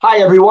Hi,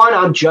 everyone.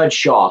 I'm Judd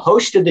Shaw,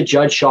 host of the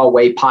Judd Shaw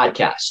Way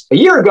podcast. A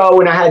year ago,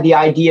 when I had the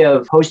idea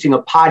of hosting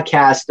a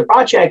podcast, the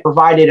project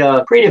provided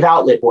a creative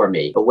outlet for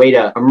me, a way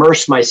to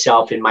immerse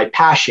myself in my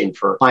passion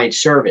for client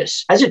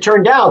service. As it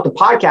turned out, the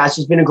podcast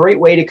has been a great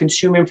way to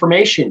consume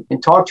information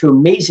and talk to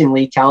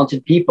amazingly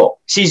talented people.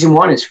 Season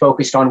 1 is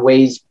focused on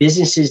ways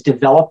businesses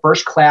develop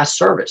first-class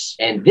service,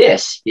 and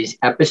this is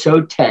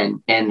episode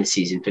 10 and the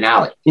season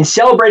finale. In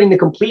celebrating the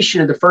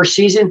completion of the first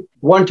season, I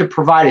wanted to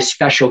provide a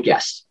special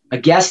guest. A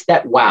guest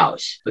that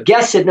wows, a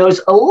guest that knows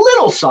a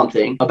little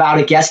something about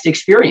a guest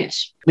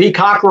experience. Lee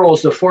Cockerell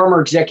is the former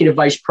Executive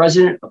Vice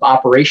President of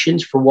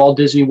Operations for Walt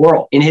Disney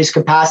World. In his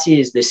capacity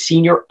as the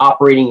Senior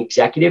Operating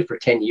Executive for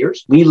 10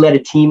 years, Lee led a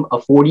team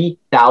of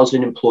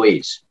 40,000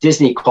 employees.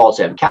 Disney calls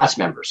them cast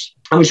members.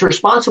 I was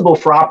responsible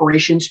for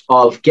operations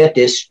of, get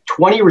this,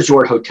 20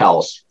 resort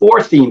hotels,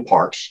 4 theme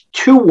parks,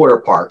 2 water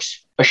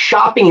parks, a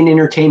shopping and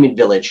entertainment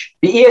village,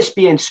 the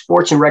ESPN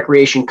Sports and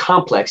Recreation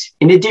Complex,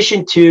 in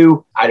addition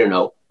to,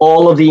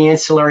 all of the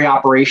ancillary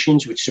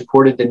operations which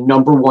supported the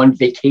 #1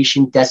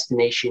 vacation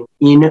destination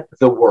in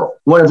the world.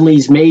 One of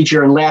Lee's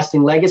major and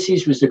lasting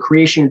legacies was the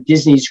creation of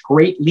Disney's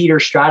Great Leader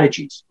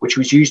Strategies, which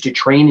was used to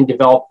train and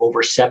develop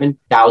over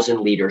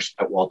 7,000 leaders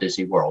at Walt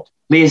Disney World.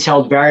 Lee has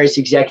held various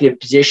executive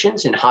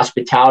positions in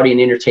hospitality and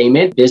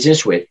entertainment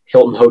business with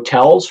Hilton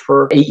Hotels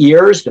for 8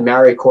 years, the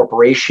Marriott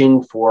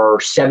Corporation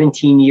for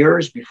 17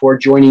 years before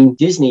joining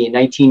Disney in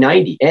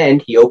 1990,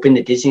 and he opened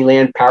the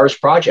Disneyland Paris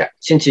project.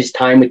 Since his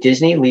time with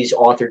Disney, Lee's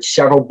authored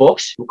several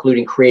books,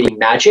 including Creating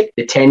Magic,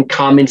 the 10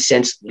 Common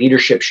Sense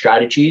Leadership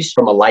Strategies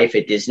from a Life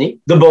at Disney,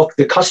 the book,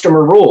 The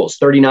Customer Rules,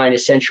 39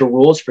 Essential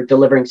Rules for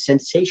Delivering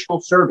Sensational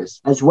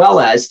Service, as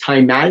well as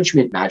Time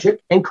Management Magic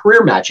and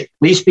Career Magic.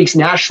 Lee speaks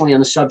nationally on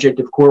the subject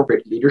of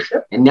corporate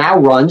leadership and now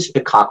runs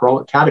the Cockerell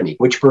Academy,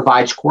 which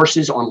provides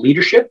courses on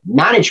leadership,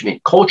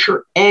 management,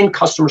 culture, and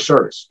customer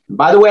service. And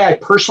by the way, I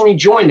personally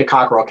joined the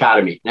Cockerell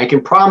Academy, and I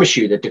can promise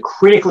you that the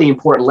critically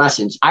important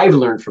lessons I've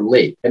learned from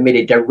Lee have made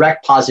a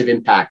direct positive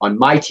impact on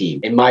my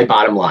team and my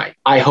bottom line.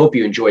 I hope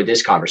you enjoyed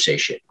this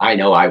conversation. I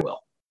know I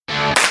will.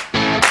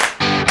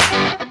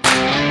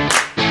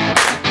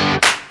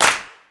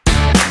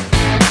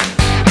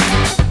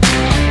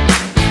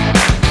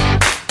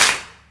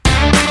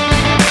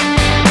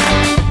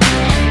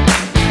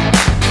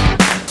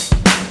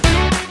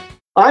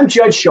 I'm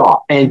Judd Shaw,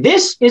 and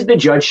this is the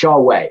Judd Shaw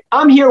Way.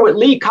 I'm here with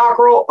Lee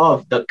Cockerell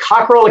of the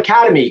Cockerell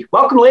Academy.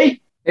 Welcome,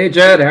 Lee. Hey,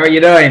 Judd. How are you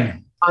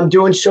doing? I'm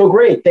doing so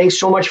great. Thanks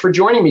so much for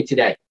joining me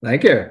today.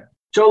 Thank you.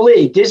 So,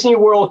 Lee, Disney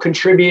World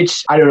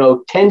contributes,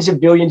 tens of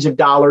billions of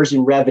dollars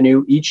in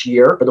revenue each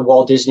year for the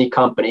Walt Disney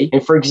Company.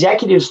 And for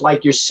executives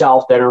like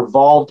yourself that are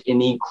involved in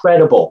the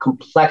incredible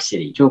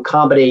complexity to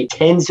accommodate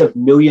tens of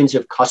millions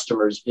of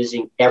customers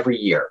visiting every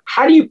year,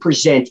 how do you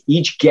present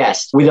each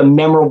guest with a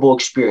memorable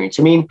experience?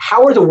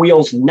 How are the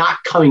wheels not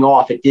coming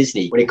off at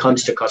Disney when it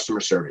comes to customer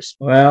service?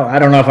 Well, I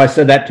don't know if I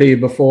said that to you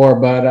before,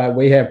 but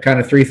we have kind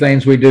of 3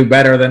 things we do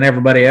better than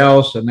everybody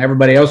else, and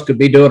everybody else could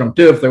be doing them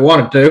too if they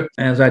wanted to.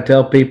 As I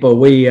tell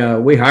people, we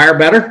hire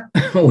better.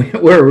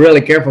 We're really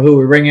careful who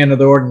we bring into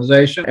the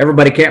organization.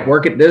 Everybody can't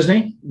work at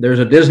Disney. There's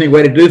a Disney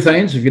way to do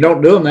things. If you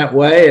don't do them that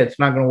way, it's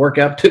not going to work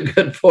out too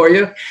good for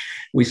you.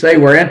 We say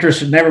we're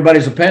interested in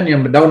everybody's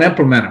opinion, but don't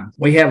implement them.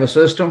 We have a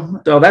system.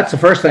 So that's the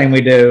first thing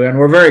we do. And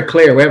we're very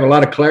clear. We have a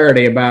lot of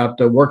clarity about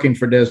working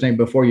for Disney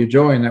before you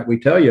join that we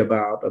tell you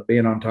about,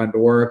 being on time to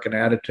work and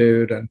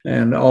attitude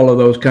and all of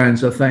those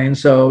kinds of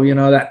things. So,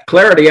 that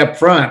clarity up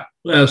front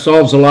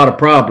solves a lot of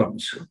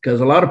problems,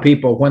 because a lot of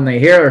people, when they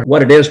hear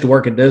what it is to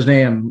work at Disney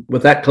and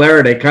with that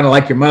clarity, kind of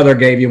like your mother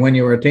gave you when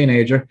you were a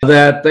teenager,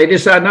 that they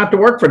decide not to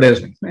work for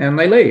Disney and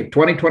they leave.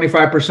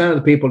 25% of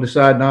the people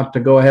decide not to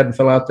go ahead and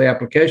fill out the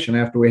application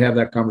after we have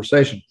that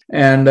conversation.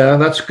 And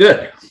that's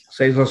good.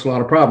 Saves us a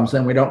lot of problems.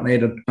 Then we don't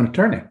need an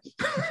attorney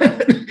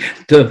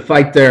to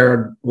fight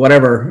their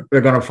whatever they're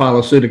going to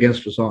follow suit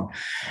against us on.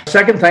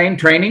 Second thing,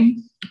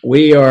 training.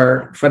 We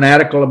are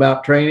fanatical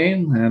about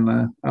training, and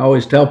I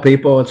always tell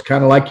people it's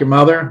kind of like your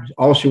mother.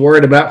 All she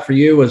worried about for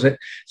you was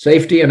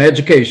safety and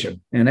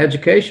education, and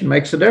education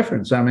makes a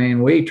difference.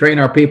 We train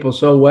our people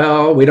so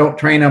well. We don't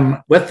train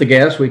them with the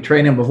guests. We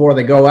train them before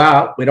they go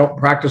out. We don't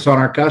practice on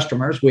our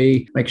customers.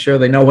 We make sure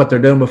they know what they're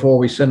doing before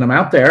we send them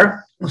out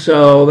there.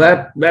 So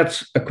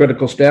that's a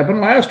critical step.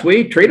 And last,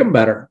 we treat them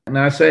better. And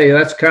I say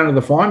that's kind of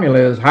the formula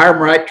is hire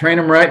them right, train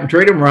them right, and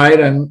treat them right.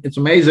 And it's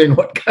amazing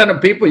what kind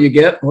of people you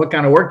get, what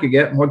kind of work you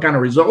get, and what kind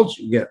of results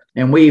you get.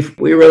 And we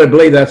really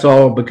believe that's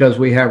all because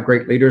we have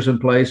great leaders in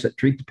place that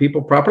treat the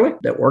people properly,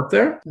 that work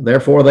there.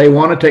 Therefore, they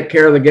want to take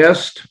care of the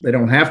guest. They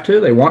don't have to,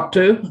 they want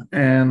to.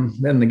 And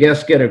then the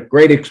guests get a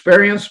great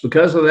experience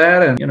because of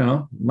that. And,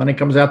 money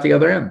comes out the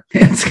other end.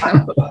 It's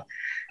kind of...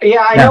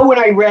 Yeah, I know when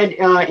I read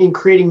in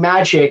Creating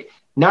Magic,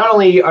 not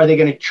only are they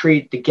going to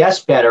treat the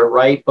guests better,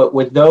 right? But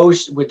with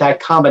that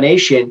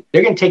combination,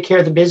 they're going to take care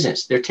of the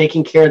business. They're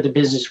taking care of the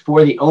business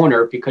for the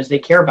owner because they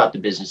care about the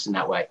business in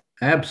that way.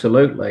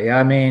 Absolutely.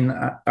 I mean,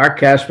 our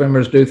cast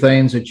members do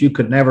things that you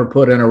could never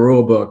put in a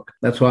rule book.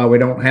 That's why we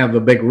don't have a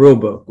big rule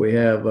book. We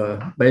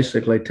have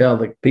basically tell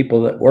the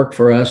people that work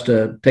for us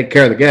to take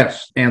care of the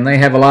guests. And they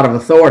have a lot of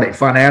authority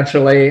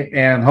financially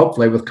and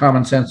hopefully with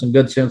common sense and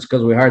good sense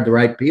because we hired the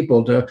right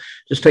people to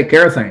just take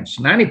care of things.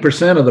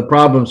 90% of the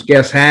problems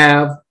guests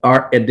have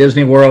are at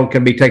Disney World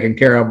can be taken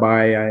care of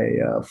by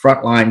a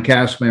frontline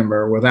cast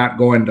member without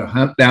going to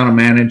hunt down a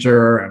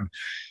manager, and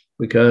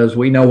because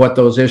we know what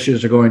those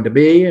issues are going to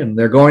be and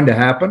they're going to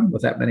happen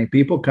with that many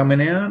people coming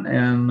in.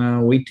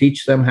 And we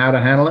teach them how to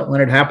handle it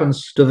when it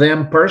happens to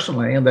them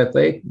personally and that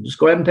they just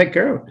go ahead and take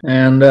care of it.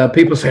 And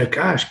people say,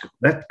 gosh,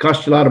 that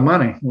costs you a lot of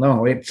money.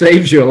 No, it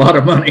saves you a lot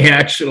of money,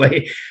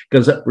 actually,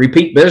 because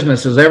repeat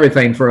business is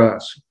everything for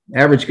us.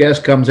 Average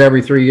guest comes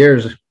every 3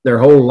 years, their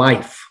whole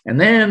life. And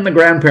then the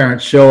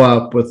grandparents show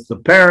up with the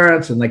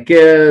parents and the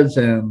kids.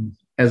 And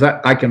as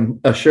I can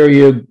assure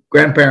you,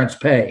 grandparents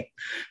pay.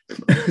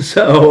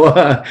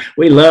 So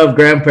we love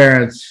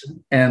grandparents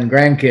and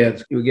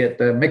grandkids. We get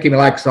Mickey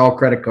likes all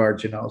credit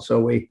cards, so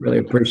we really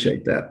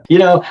appreciate that.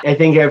 I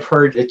think I've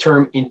heard the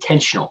term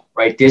intentional,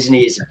 right?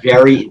 Disney is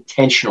very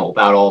intentional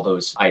about all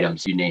those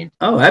items you named.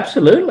 Oh,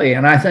 absolutely.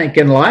 And I think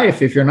in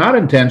life, if you're not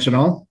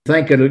intentional,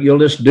 you'll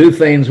just do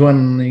things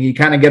when you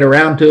kind of get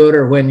around to it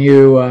or when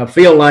you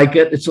feel like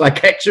it. It's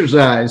like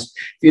exercise.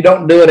 If you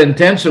don't do it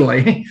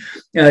intentionally,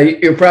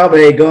 you're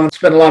probably going to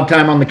spend a lot of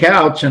time on the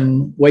couch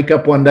and wake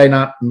up one day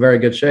not in very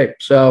good shape.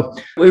 So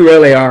we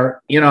really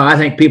are, I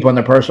think people in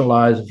their personal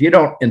lives, if you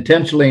don't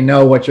intentionally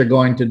know what you're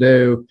going to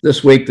do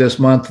this week, this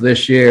month,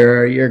 this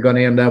year, you're going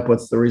to end up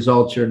with the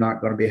results you're not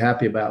going to be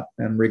happy about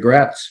and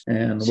regrets.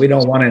 And we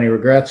don't want any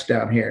regrets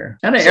down here.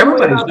 And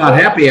everybody's not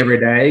happy every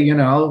day.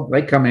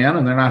 They come in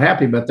and they're not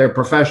happy, but they're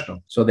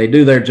professional. So they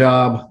do their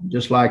job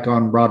just like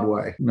on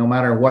Broadway. No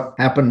matter what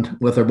happened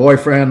with their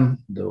boyfriend,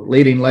 the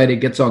leading lady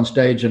gets on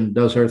stage and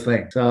does her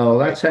thing. So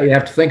that's how you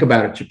have to think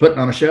about it. You're putting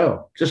on a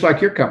show, just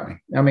like your company.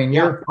 I mean,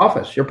 your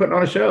office, you're putting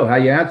on a show, how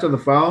you answer the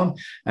phone,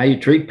 how you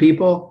treat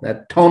people,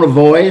 that tone of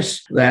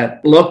voice,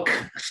 that look,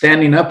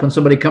 standing up when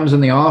somebody comes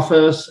in the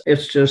office.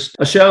 It's just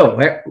a show.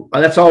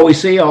 That's all we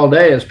see all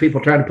day is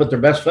people trying to put their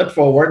best foot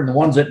forward. And the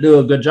ones that do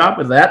a good job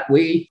with that,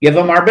 we give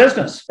them our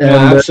business.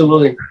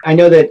 Absolutely. I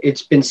know that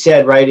it's been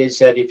said, right, is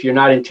that if you're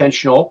not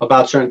intentional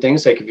about certain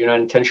things, like if you're not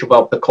intentional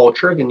about the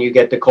culture, then you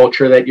get the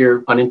culture that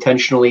you're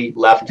unintentionally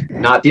left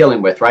not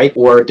dealing with, right?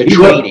 Or the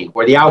training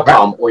or the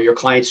outcome or your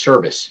client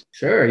service.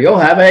 Sure. You'll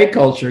have a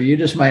culture. You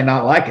just may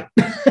not like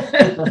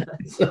it.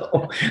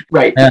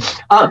 Right.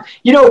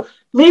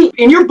 Lee,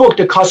 in your book,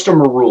 The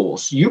Customer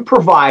Rules, you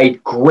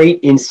provide great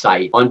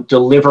insight on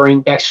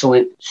delivering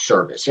excellent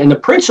service. And the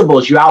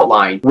principles you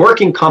outline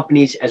work in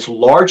companies as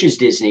large as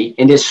Disney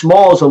and as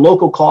small as a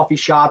local coffee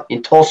shop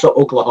in Tulsa,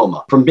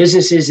 Oklahoma, from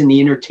businesses in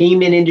the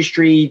entertainment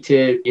industry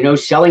to,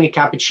 selling a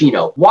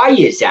cappuccino. Why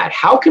is that?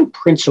 How can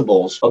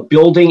principles of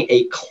building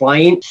a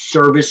client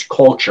service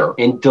culture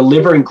and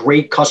delivering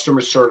great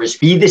customer service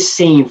be the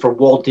same for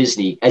Walt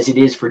Disney as it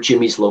is for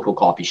Jimmy's local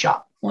coffee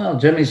shop? Well,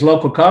 Jimmy's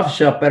local coffee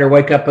shop better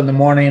wake up in the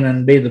morning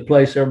and be the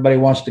place everybody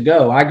wants to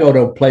go. I go to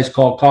a place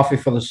called Coffee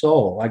for the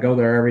Soul. I go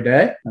there every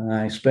day.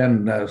 I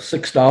spend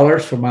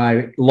 $6 for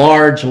my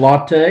large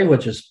latte,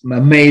 which is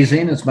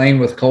amazing. It's made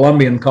with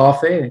Colombian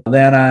coffee.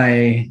 Then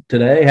I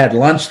today had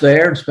lunch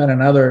there and spent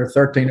another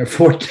 $13 or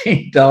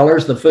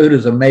 $14. The food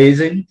is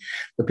amazing.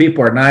 The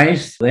people are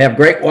nice. They have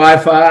great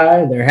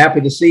Wi-Fi. They're happy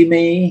to see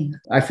me.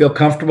 I feel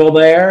comfortable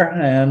there.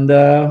 And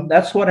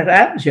that's what it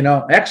happens.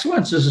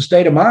 Excellence is a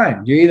state of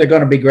mind. You're either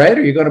going to be great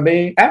or you're going to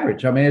be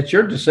average. I mean, it's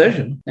your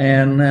decision.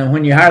 And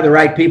when you hire the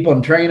right people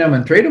and train them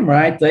and treat them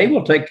right, they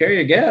will take care of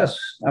your guests.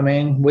 I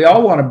mean, we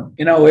all want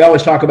to, we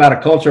always talk about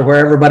a culture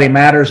where everybody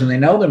matters and they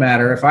know they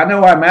matter. If I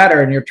know I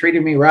matter and you're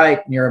treating me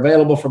right and you're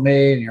available for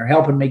me and you're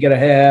helping me get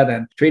ahead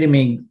and treating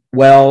me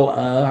well,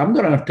 I'm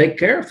going to take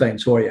care of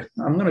things for you.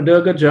 I'm going to do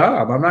a good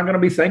job. I'm not going to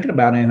be thinking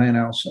about anything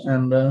else.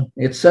 And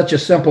it's such a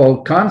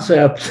simple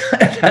concept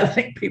that I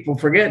think people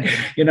forget.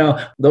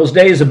 Those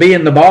days of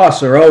being the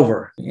boss are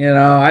over.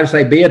 I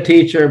say be a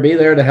teacher, be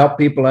there to help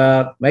people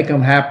out, make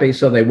them happy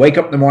so they wake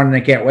up in the morning,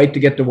 they can't wait to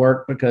get to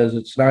work because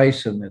it's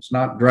nice and it's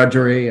not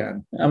drudgery.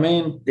 And I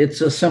mean,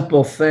 it's a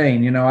simple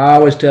thing. I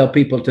always tell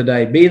people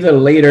today, be the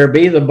leader,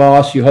 be the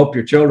boss you hope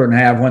your children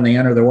have when they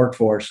enter the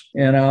workforce,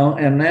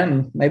 and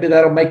then maybe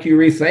that'll make you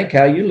rethink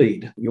how you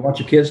lead. You want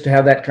your kids to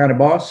have that kind of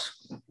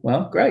boss?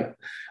 Well, great.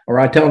 Or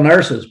I tell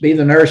nurses, be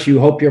the nurse you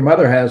hope your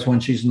mother has when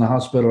she's in the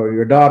hospital, or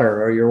your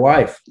daughter or your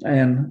wife.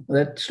 And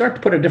that start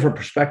to put a different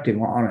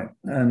perspective on it.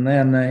 And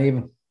then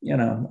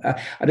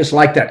I just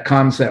like that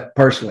concept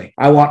personally.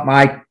 I want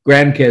my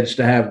grandkids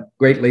to have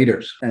great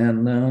leaders.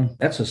 And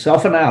that's a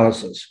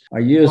self-analysis. Are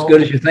you as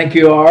good as you think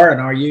you are? And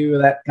are you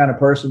that kind of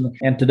person?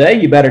 And today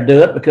you better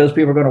do it, because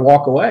people are going to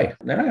walk away.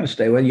 They're not going to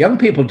stay with you. Young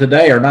people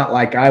today are not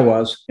like I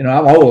was.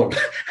 I'm old.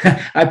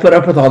 I put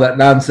up with all that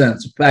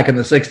nonsense back in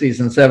the 60s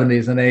and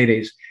 70s and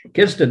 80s.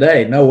 Kids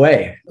today, no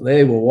way.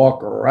 They will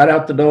walk right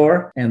out the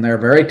door, and they're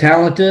very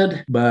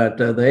talented, but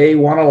they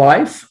want a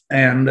life,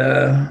 and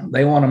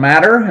they want to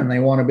matter, and they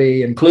want to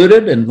be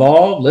included,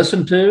 involved,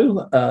 listened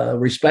to,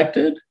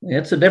 respected.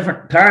 It's a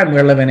different time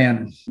we're living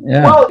in.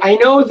 Yeah. Well, I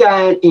know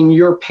that in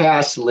your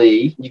past,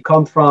 Lee, you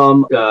come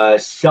from a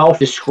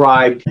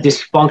self-described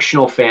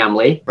dysfunctional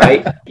family,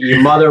 right?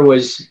 Your mother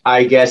was,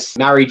 I guess,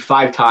 married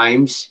 5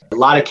 times, a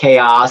lot of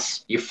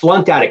chaos. You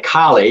flunked out of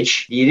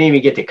college. You didn't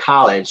even get to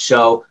college.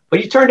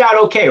 But you turned out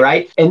okay,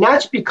 right? And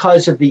that's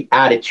because of the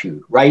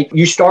attitude, right?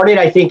 You started,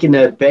 I think, in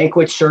the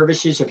banquet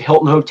services of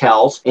Hilton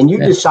Hotels, and you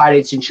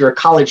decided, since you're a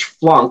college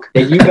flunk,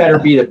 that you better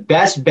be the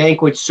best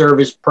banquet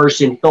service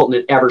person Hilton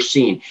had ever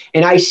seen.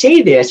 And I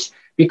say this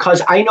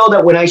because I know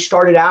that when I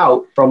started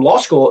out from law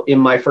school in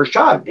my first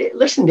job,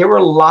 listen, there were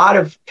a lot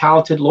of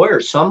talented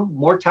lawyers, some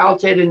more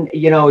talented in,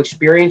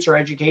 experience or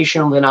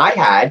educational than I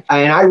had.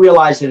 And I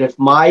realized that if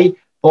my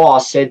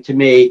boss said to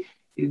me,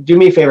 do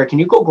me a favor, can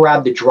you go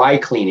grab the dry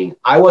cleaning?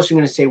 I wasn't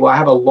going to say, well, I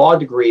have a law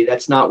degree.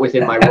 That's not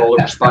within my role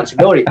of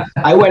responsibility.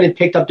 I went and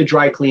picked up the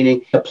dry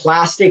cleaning. The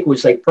plastic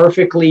was like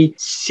perfectly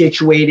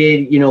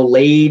situated,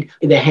 laid.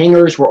 The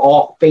hangers were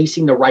all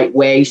facing the right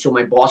way, so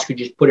my boss could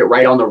just put it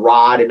right on the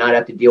rod and not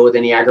have to deal with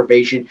any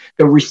aggravation.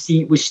 The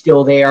receipt was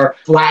still there,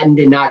 flattened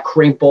and not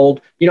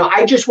crinkled.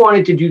 I just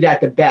wanted to do that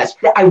the best.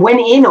 I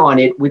went in on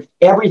it with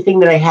everything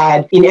that I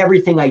had in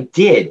everything I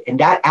did. And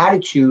that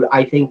attitude,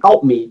 I think,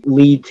 helped me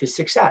lead to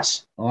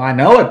success. Well, I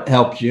know it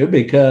helped you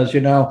because,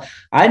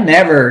 I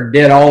never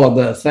did all of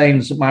the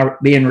things,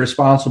 being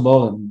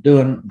responsible and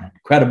doing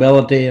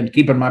credibility and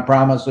keeping my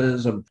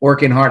promises and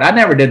working hard. I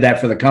never did that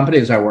for the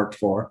companies I worked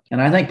for.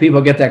 And I think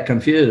people get that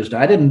confused.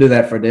 I didn't do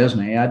that for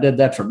Disney. I did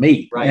that for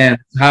me, right? And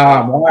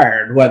how I'm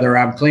wired, whether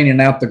I'm cleaning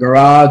out the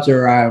garage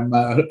or I'm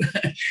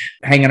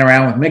hanging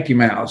around with Mickey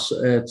Mouse.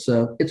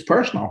 It's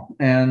personal.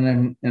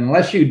 And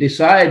unless you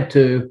decide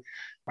to,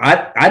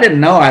 I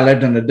didn't know I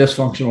lived in a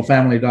dysfunctional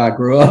family till I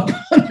grew up.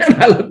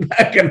 And I look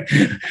back,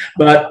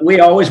 but we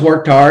always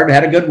worked hard,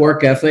 had a good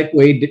work ethic.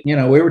 We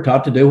were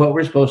taught to do what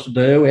we're supposed to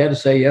do. We had to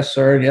say yes,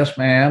 sir, and yes,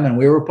 ma'am, and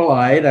we were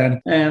polite.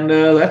 And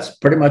that's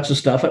pretty much the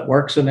stuff that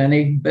works in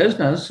any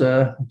business.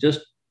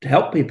 Just to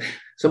help people.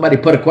 Somebody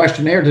put a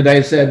questionnaire today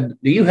and said,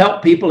 do you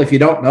help people if you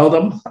don't know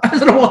them? I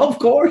said, well, of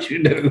course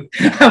you do.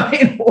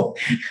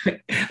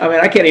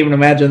 I can't even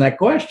imagine that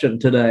question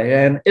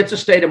today. And it's a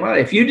state of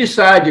mind. If you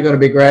decide you're going to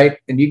be great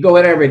and you go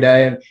in every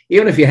day, and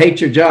even if you hate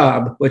your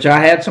job, which I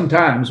had some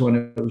times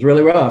when it was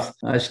really rough,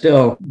 I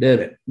still did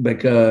it,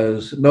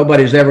 because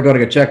nobody's ever going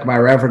to check my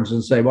reference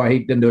and say, well, he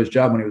didn't do his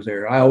job when he was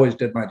here. I always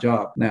did my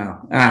job.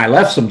 Now, I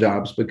left some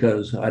jobs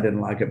because I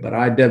didn't like it, but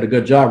I did a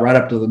good job right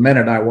up to the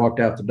minute I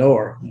walked out the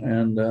door.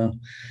 And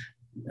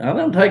I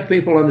don't think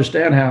people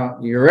understand how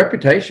your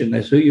reputation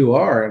is who you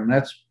are,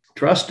 and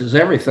trust is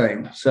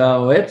everything.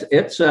 So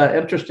it's an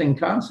interesting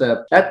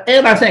concept.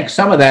 And I think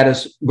some of that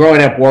is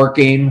growing up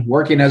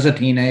working as a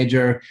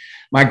teenager.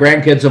 My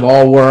grandkids have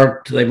all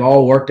worked. They've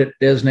all worked at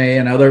Disney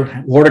and other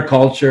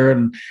horticulture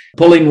and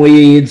pulling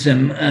weeds.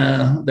 And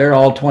they're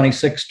all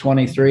 26,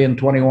 23, and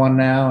 21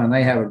 now. And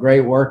they have a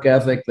great work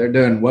ethic. They're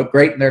doing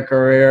great in their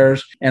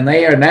careers. And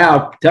they are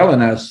now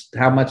telling us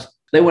how much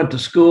they went to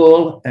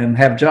school and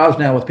have jobs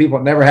now with people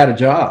that never had a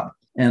job.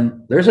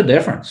 And there's a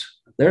difference.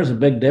 There's a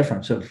big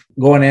difference of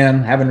going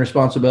in, having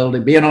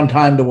responsibility, being on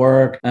time to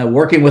work,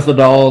 working with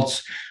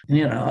adults.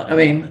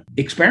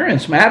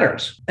 Experience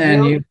matters,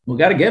 and we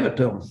got to give it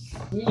to them.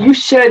 You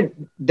said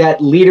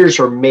that leaders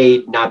are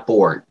made, not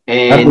born.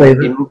 And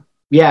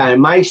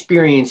in my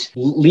experience,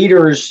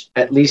 leaders,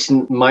 at least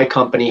in my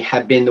company,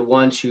 have been the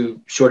ones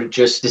who sort of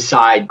just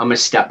decide, I'm going to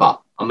step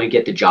up. I'm going to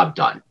get the job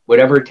done.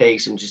 Whatever it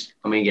takes, I'm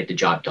going to get the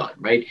job done,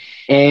 right?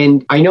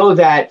 And I know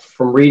that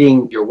from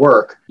reading your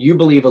work, you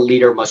believe a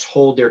leader must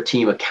hold their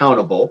team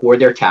accountable for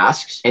their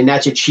tasks, and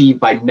that's achieved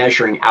by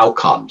measuring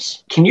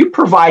outcomes. Can you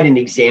provide an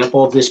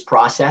example of this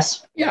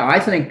process? Yeah, I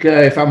think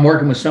if I'm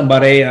working with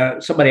somebody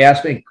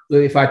asked me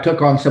if I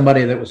took on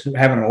somebody that was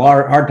having a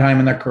hard time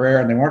in their career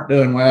and they weren't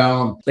doing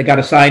well, and they got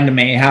assigned to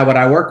me, how would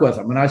I work with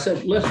them? And I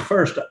said, listen,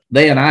 first,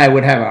 they and I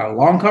would have a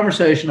long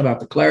conversation about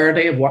the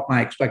clarity of what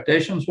my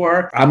expectations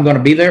were. I'm going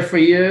to be there for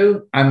you.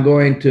 I'm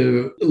going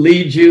to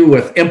lead you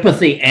with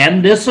empathy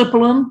and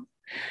discipline.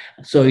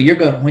 So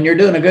when you're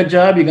doing a good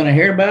job, you're going to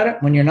hear about it.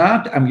 When you're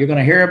not, you're going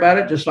to hear about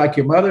it just like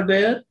your mother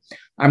did.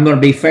 I'm going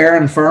to be fair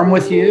and firm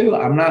with you.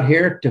 I'm not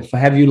here to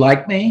have you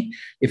like me.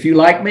 If you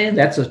like me,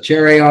 that's a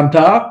cherry on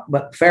top,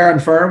 but fair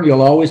and firm,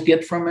 you'll always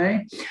get from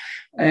me.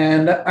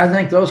 And I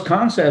think those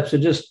concepts are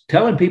just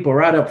telling people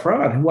right up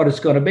front what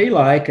it's going to be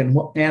like, and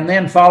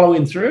then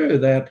following through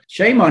that.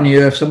 Shame on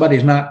you if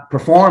somebody's not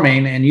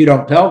performing and you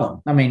don't tell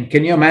them. I mean,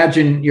 can you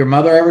imagine your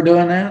mother ever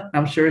doing that?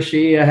 I'm sure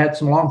she had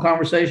some long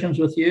conversations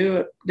with you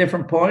at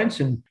different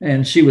points,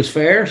 and she was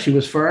fair. She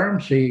was firm.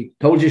 She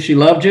told you she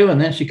loved you, and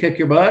then she kicked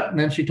your butt, and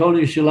then she told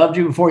you she loved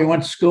you before you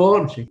went to school,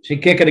 and she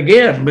kick it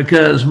again,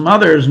 because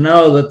mothers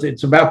know that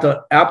it's about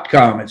the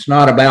outcome. It's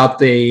not about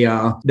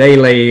the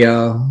daily,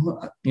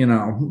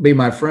 be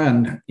my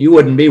friend. You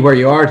wouldn't be where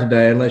you are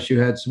today unless you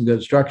had some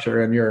good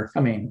structure,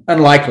 and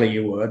unlikely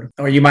you would,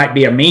 or you might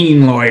be a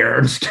mean lawyer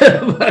instead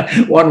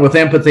of one with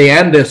empathy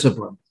and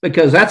discipline,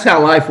 because that's how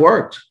life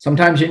works.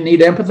 Sometimes you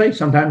need empathy,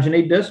 sometimes you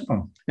need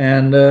discipline,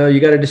 and you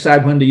got to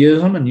decide when to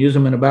use them, and use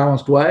them in a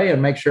balanced way,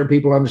 and make sure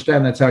people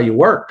understand that's how you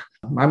work.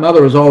 My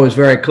mother was always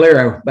very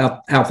clear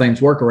about how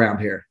things work around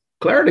here.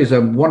 Clarity is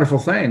a wonderful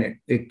thing.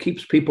 It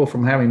keeps people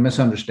from having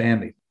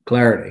misunderstanding.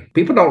 Clarity.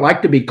 People don't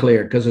like to be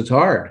clear because it's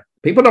hard.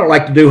 People don't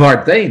like to do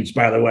hard things,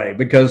 by the way,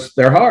 because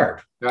they're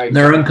hard. Right.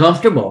 They're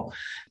uncomfortable.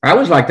 I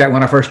was like that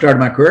when I first started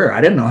my career. I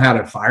didn't know how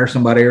to fire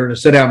somebody or to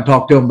sit down and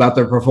talk to them about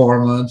their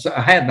performance.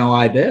 I had no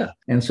idea.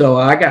 And so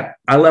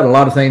I let a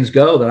lot of things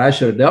go that I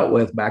should have dealt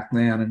with back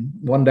then. And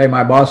one day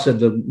my boss said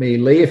to me,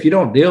 Lee, if you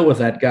don't deal with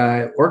that guy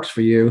that works for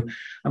you,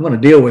 I'm going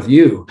to deal with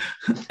you.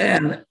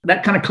 And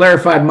that kind of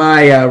clarified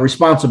my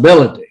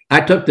responsibility.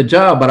 I took the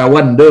job, but I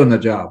wasn't doing the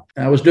job.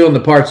 I was doing the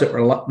parts that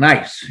were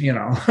nice, kind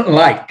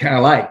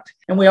of liked.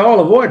 And we all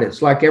avoid it.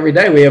 It's like every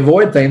day we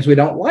avoid things we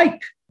don't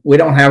like. We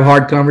don't have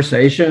hard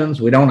conversations.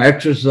 We don't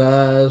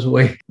exercise.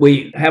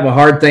 We have a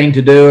hard thing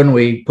to do and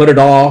we put it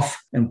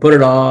off and put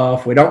it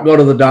off. We don't go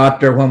to the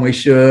doctor when we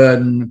should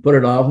and put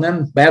it off. And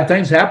then bad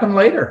things happen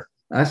later.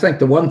 I think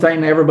the one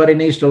thing everybody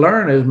needs to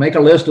learn is make a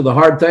list of the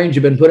hard things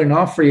you've been putting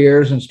off for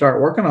years and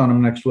start working on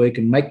them next week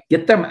and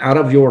get them out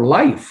of your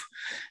life.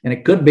 And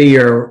it could be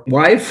your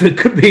wife, it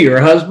could be your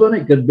husband,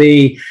 it could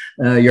be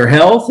your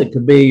health, it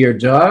could be your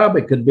job,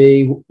 it could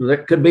be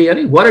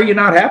what are you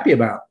not happy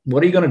about?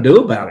 What are you going to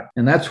do about it?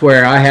 And that's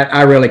where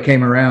I really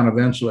came around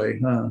eventually,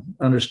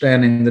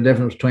 understanding the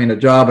difference between a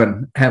job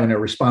and having a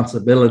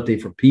responsibility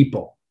for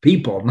people.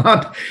 People,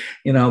 not,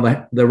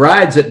 the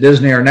rides at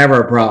Disney are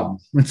never a problem.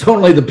 It's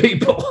only the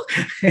people,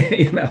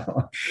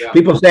 Yeah.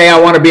 People say, I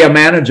want to be a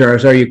manager. I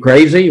say, are you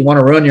crazy? You want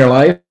to ruin your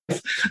life?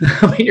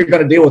 You're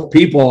going to deal with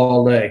people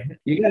all day.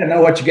 You got to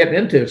know what you're getting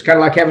into. It's kind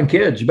of like having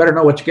kids. You better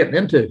know what you're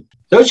getting into.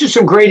 Those are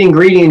some great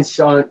ingredients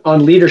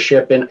on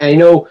leadership. And I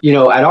know,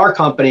 at our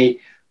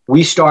company,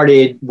 we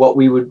started what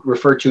we would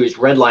refer to as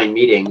red line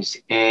meetings.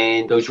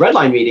 And those red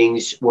line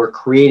meetings were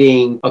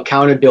creating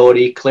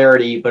accountability,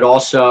 clarity, but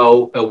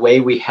also a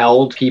way we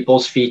held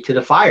people's feet to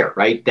the fire,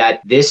 right?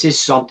 That this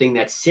is something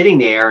that's sitting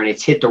there and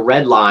it's hit the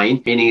red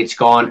line, meaning it's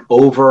gone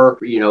over,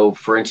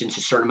 for instance,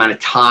 a certain amount of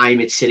time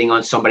it's sitting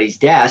on somebody's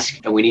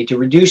desk. And we need to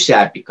reduce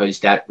that because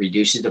that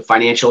reduces the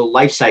financial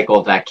life cycle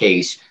of that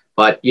case.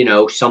 But,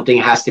 something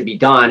has to be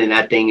done, and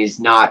that thing is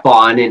not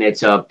fun, and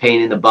it's a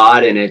pain in the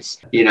butt, and it's,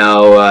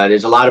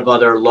 there's a lot of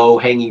other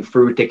low-hanging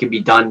fruit that can be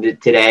done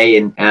today,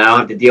 and I don't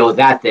have to deal with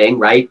that thing,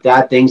 right?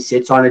 That thing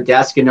sits on a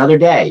desk another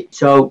day.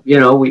 So,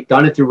 we've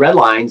done it through red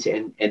lines,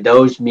 and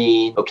those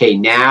mean, okay,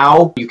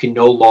 now you can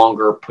no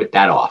longer put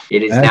that off.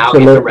 It is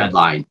Absolutely. Now in the red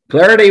line.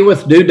 Clarity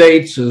with due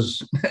dates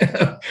is...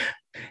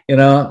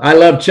 I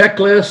love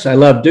checklists, I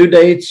love due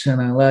dates,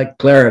 and I like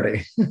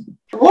clarity.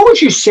 What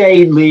would you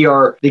say, Lee,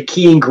 are the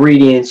key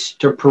ingredients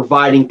to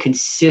providing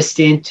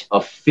consistent,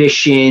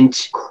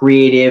 efficient,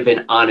 creative,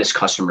 and honest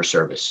customer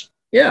service?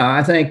 Yeah,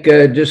 I think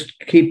just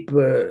keep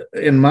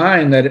in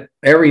mind that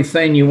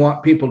everything you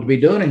want people to be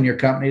doing in your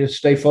company is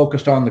stay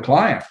focused on the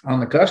client, on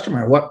the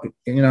customer. What,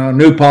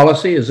 new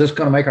policy, is this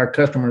going to make our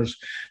customers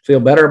feel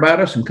better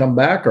about us and come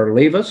back or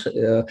leave us?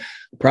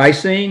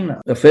 Pricing,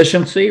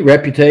 efficiency,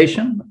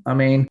 reputation.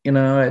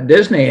 At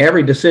Disney,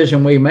 every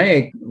decision we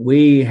make,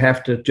 we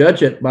have to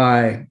judge it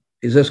by,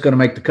 is this going to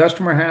make the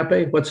customer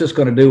happy? What's this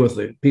going to do with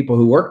the people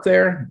who work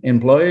there,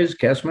 employees,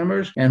 cast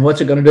members? And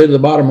what's it going to do to the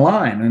bottom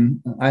line?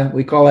 And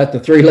we call that the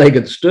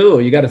three-legged stool.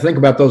 You got to think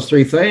about those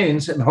three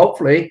things, and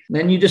hopefully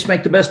then you just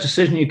make the best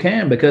decision you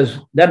can, because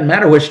it doesn't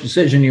matter which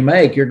decision you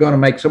make, you're going to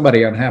make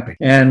somebody unhappy.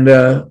 And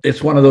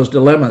it's one of those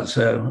dilemmas.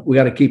 We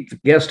got to keep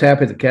the guest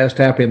happy, the cast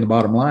happy, and the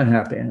bottom line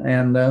happy.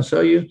 And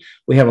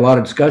we have a lot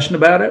of discussion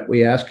about it.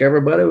 We ask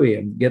everybody,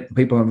 we get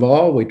people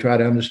involved. We try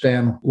to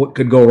understand what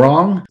could go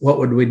wrong. What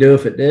would we do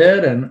if it did?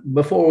 And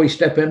before we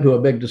step into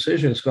a big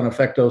decision, it's going to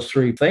affect those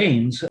three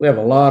things. We have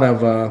a lot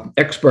of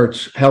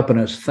experts helping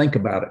us think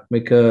about it,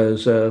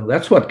 because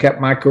that's what kept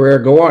my career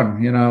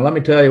going. Let me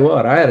tell you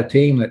what, I had a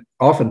team that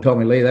often told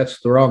me, Lee,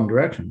 that's the wrong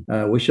direction.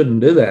 We shouldn't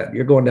do that.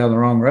 You're going down the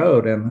wrong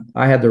road. And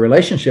I had the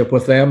relationship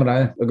with them and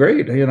I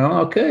agreed,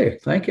 okay,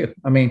 thank you.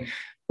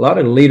 A lot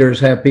of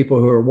leaders have people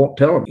who won't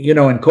tell them.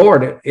 In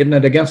court, isn't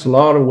it against the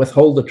law to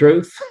withhold the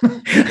truth?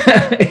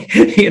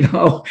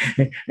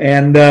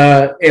 And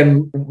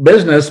in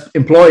business,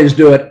 employees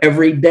do it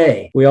every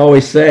day. We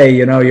always say,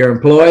 your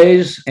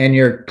employees and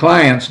your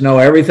clients know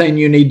everything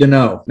you need to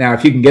know. Now,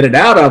 if you can get it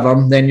out of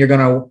them, then you're going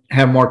to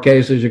have more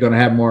cases. You're going to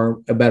have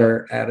a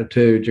better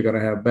attitude. You're going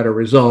to have better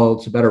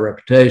results, a better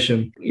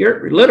reputation.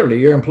 Your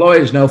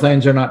employees know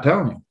things they're not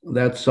telling you.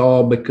 That's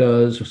all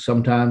because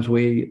sometimes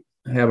we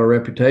have a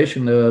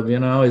reputation of,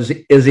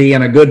 is he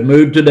in a good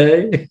mood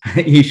today?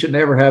 You should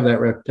never have that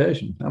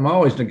reputation. I'm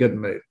always in a good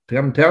mood.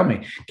 Come tell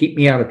me, keep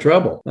me out of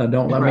trouble.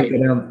 Don't let me go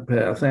down the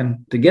path.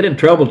 And to get in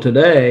trouble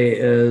today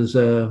is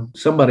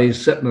somebody's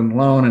sitting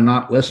alone and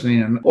not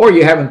listening, or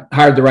you haven't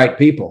hired the right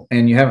people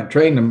and you haven't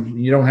trained them.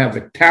 You don't have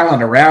the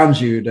talent around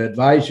you to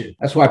advise you.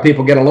 That's why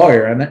people get a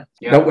lawyer, isn't it?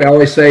 Yeah. Don't we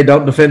always say,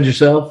 don't defend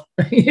yourself?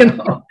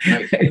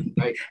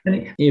 Right.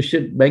 You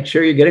should make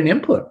sure you're getting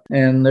input.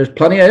 And there's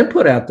plenty of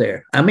input out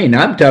there. I mean,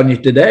 I'm telling you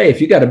today, if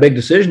you got a big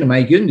decision to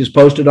make, you can just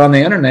post it on the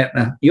internet.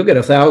 Now, you'll get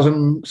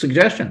 1,000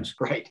 suggestions.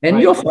 Right.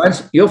 And you'll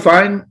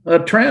find a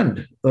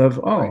trend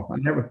of, I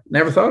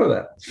never thought of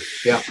that.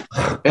 Yeah.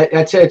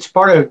 It's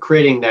part of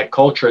creating that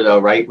culture, though,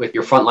 right? With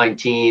your frontline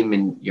team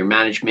and your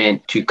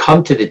management to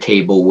come to the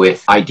table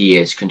with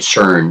ideas,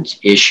 concerns,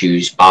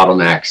 issues,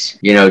 bottlenecks.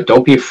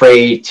 Don't be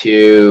afraid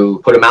to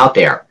put them out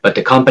there. But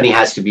the company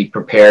has to be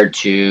prepared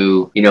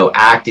to,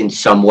 act in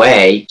some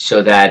way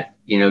so that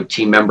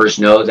team members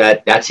know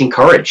that that's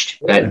encouraged,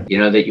 that,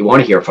 that you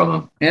want to hear from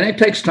them. And it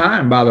takes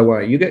time, by the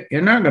way.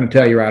 You're not going to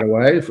tell you right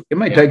away. It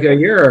may take a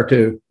year or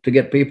two to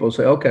get people to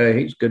say,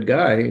 okay, he's a good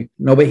guy.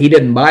 No, but he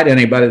didn't bite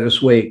anybody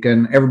this week.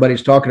 And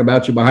everybody's talking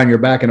about you behind your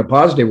back in a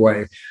positive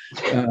way.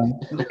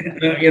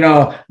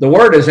 The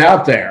word is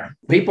out there.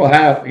 People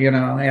have,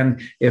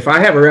 and if I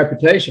have a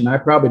reputation, I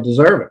probably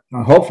deserve it.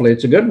 Hopefully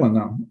it's a good one,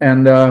 though.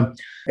 And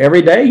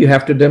every day you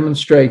have to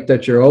demonstrate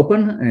that you're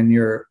open and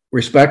you're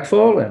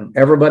respectful and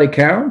everybody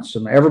counts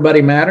and everybody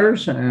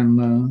matters,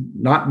 and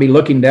not be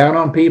looking down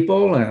on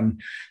people and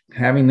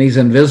having these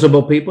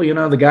invisible people.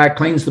 The guy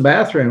cleans the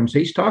bathrooms,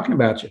 he's talking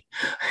about you.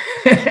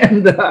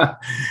 And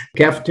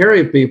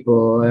cafeteria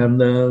people and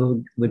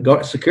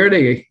the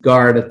security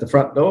guard at the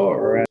front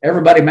door.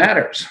 Everybody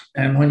matters.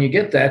 And when you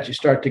get that, you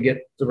start to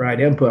get the right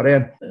input.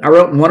 And I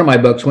wrote in one of my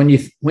books, when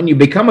you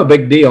become a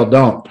big deal,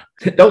 don't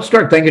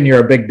start thinking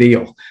you're a big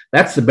deal.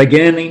 That's the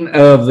beginning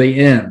of the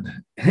end.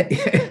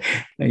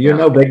 You're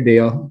no big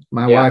deal.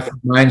 My wife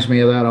reminds me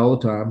of that all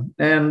the time.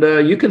 And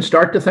you can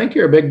start to think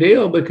you're a big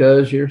deal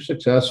because you're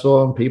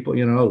successful and people,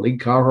 lead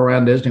Cockerell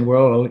around Disney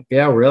World. Oh,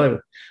 yeah, really?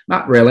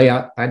 Not really.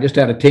 I just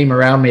had a team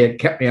around me that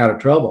kept me out of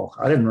trouble.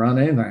 I didn't run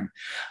anything.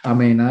 I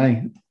mean,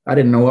 I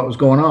didn't know what was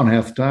going on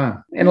half the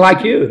time. And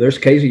like you, there's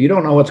cases, you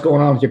don't know what's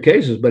going on with your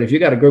cases, but if you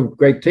got a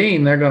great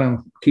team, they're going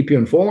to keep you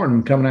informed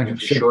and coming at you.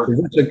 Sure.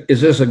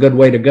 Is this a good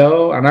way to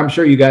go? And I'm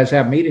sure you guys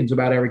have meetings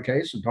about every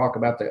case and talk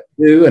about the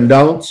do and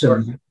don'ts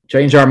and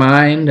change our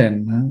mind.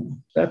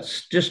 And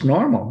that's just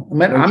normal. I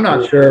mean, I'm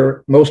not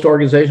sure most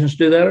organizations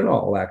do that at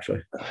all,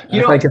 actually.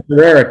 I think it's a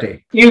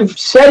rarity. You've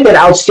said that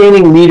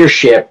outstanding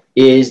leadership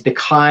is the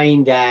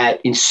kind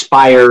that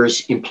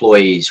inspires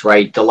employees,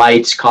 right?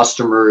 Delights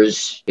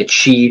customers,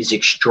 achieves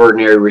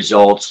extraordinary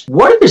results.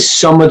 What are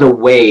some of the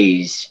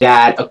ways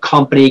that a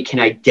company can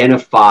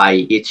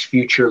identify its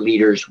future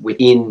leaders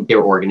within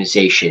their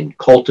organization,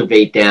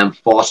 cultivate them,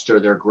 foster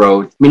their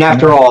growth? I mean,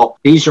 after all,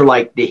 these are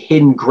like the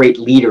hidden great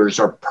leaders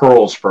or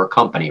pearls for a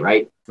company,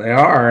 right? They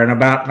are. And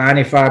about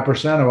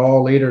 95% of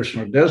all leaders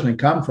from Disney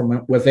come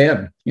from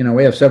within.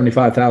 We have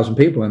 75,000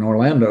 people in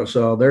Orlando.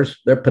 So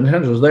their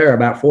potential's there.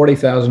 About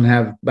 40,000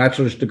 have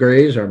bachelor's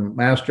degrees or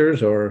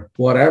master's or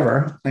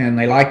whatever. And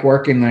they like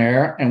working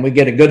there. And we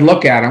get a good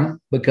look at them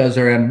because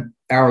they're in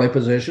hourly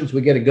positions.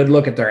 We get a good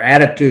look at their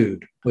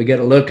attitude. We get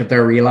a look at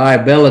their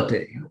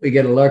reliability. We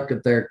get a look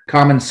at their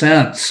common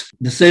sense,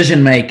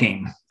 decision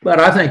making. But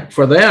I think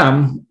for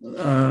them,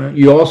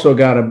 you also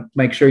got to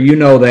make sure you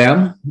know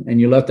them and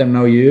you let them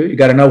know you. You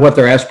got to know what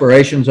their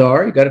aspirations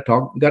are. You got to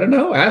talk. You got to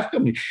know. Ask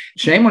them.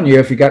 Shame on you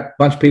if you got a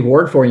bunch of people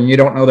work for you and you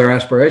don't know their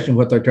aspirations,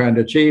 what they're trying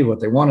to achieve, what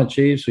they want to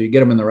achieve. So you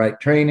get them in the right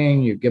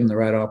training. You give them the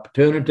right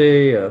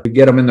opportunity. You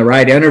get them in the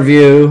right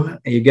interview.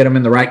 You get them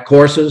in the right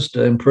courses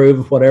to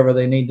improve whatever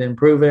they need to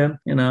improve in.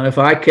 If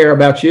I care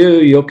about you,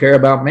 you'll care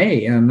about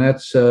me. And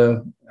that's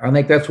I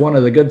think that's one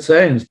of the good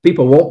sayings.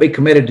 People won't be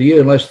committed to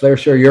you unless they're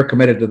sure you're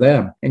committed to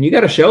them. And you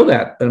got to show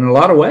that in a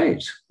lot of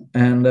ways.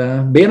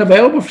 And being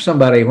available for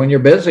somebody when you're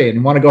busy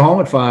and want to go home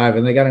at 5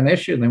 and they got an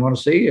issue and they want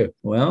to see you.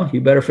 Well, you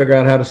better figure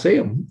out how to see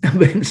them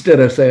instead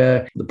of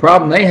say the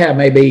problem they have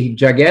may be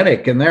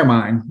gigantic in their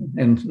mind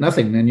and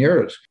nothing in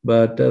yours.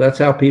 But that's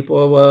how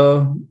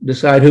people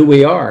decide who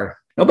we are.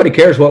 Nobody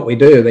cares what we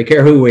do. They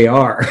care who we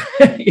are,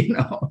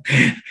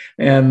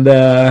 And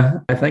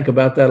I think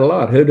about that a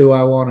lot. Who do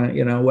I want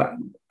to,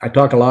 I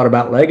talk a lot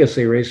about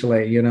legacy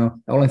recently. You know,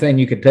 the only thing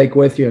you could take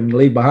with you and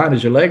leave behind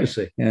is your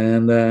legacy.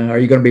 And are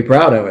you going to be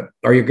proud of it?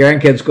 Are your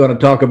grandkids going to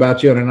talk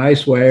about you in a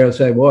nice way or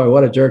say, boy,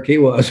 what a jerk he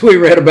was? We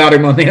read about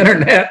him on the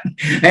internet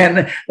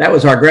and that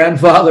was our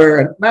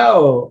grandfather.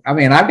 No, I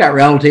mean, I've got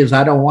relatives.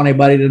 I don't want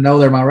anybody to know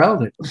they're my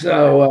relative.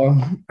 So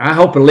I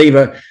hope to leave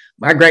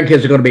my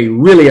grandkids are going to be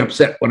really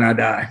upset when I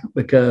die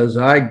because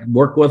I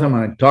work with them,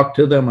 I talk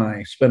to them,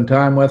 I spend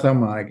time with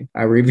them,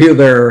 I review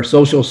their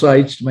social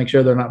sites to make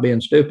sure they're not being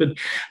stupid,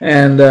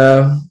 and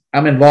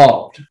I'm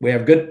involved. We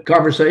have good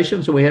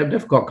conversations and we have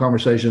difficult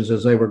conversations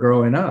as they were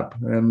growing up,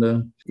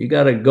 and you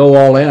got to go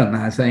all in,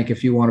 I think,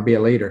 if you want to be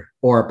a leader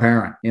or a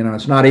parent. You know,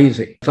 it's not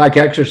easy. It's like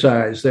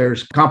exercise.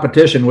 There's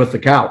competition with the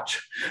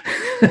couch.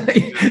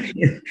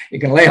 You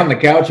can lay on the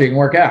couch, you can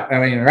work out. I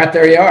mean, right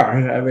there you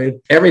are. I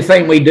mean,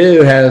 everything we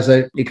do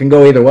it can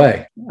go either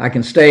way. I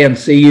can stay and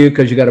see you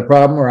because you got a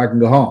problem, or I can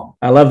go home.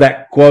 I love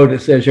that quote.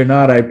 It says, you're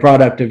not a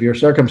product of your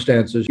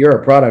circumstances. You're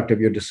a product of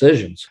your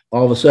decisions.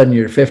 All of a sudden,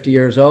 you're 50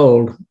 years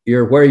old.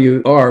 You're where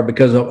you are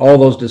because of all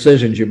those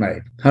decisions you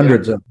made,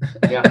 hundreds of them.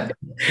 Yeah.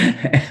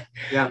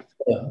 Yeah.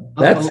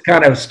 That's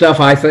kind of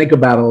stuff I think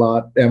about a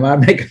lot. Am I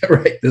making the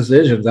right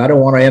decisions? I don't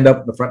want to end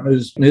up in the front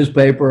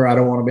newspaper. I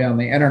don't want to be on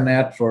the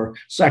internet for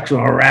sexual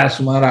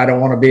harassment. I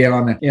don't want to be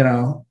on,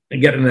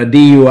 getting a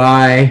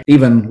DUI.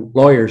 Even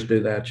lawyers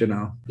do that,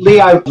 Lee,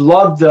 I've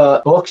loved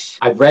the books.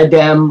 I've read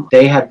them.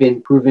 They have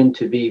been proven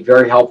to be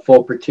very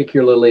helpful,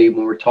 particularly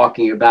when we're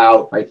talking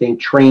about, I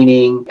think,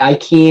 training. I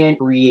can't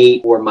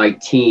create for my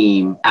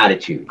team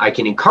attitude. I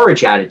can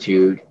encourage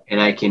attitude and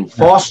I can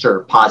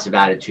foster positive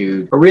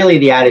attitude. But really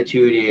the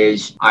attitude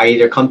is I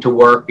either come to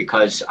work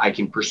because I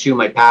can pursue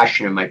my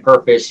passion and my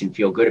purpose and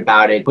feel good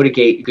about it, put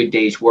a good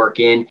day's work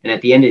in, and at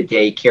the end of the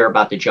day, care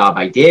about the job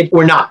I did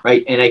or not,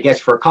 right? And I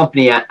guess for a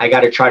company, I got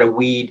to try to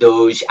weed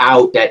those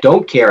out that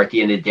don't care at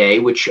the end of the day,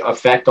 which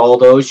affect all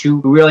those who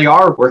really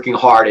are working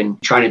hard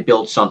and trying to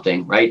build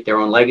something, right? Their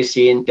own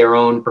legacy and their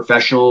own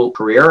professional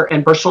career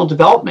and personal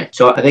development.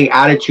 So I think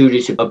attitude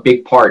is a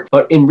big part.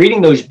 But in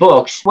reading those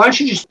books, why don't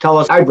you just tell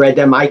us, I've read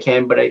them, I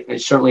can, but I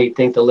certainly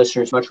think the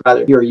listeners much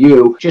rather hear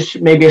you.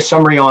 Just maybe a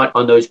summary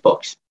on those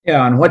books.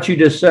 Yeah, and what you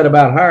just said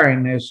about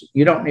hiring is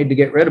you don't need to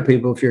get rid of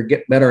people if you're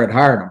getting better at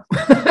hiring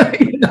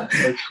them.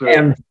 So true.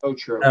 And so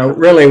true.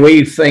 Really,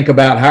 we think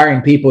about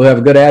hiring people who have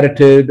a good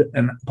attitude,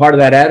 and part of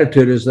that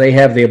attitude is they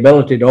have the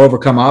ability to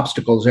overcome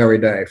obstacles every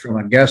day, from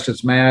a guest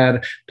that's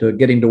mad to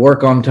getting to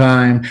work on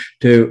time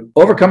to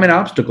overcoming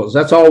obstacles.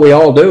 That's all we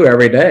all do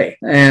every day,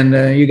 and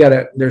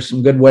there's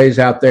some good ways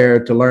out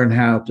there to learn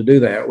how to do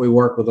that. We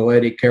work with a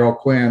lady, Carol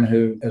Quinn,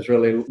 who has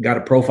really got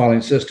a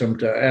profiling system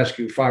to ask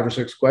you 5 or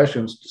 6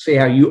 questions to see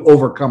how you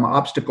overcome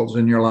obstacles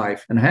in your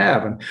life and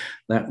have. And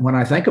that when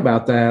I think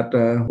about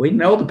that, we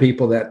know the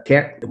people that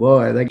can't,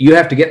 you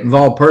have to get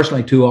involved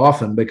personally too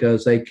often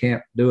because they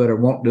can't do it or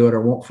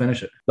won't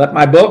finish it. But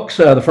my books,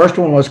 the first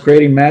one was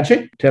Creating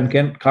Magic, Tim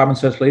Kent, Common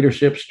Sense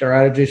Leadership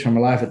Strategies from a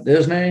Life at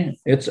Disney.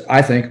 It's,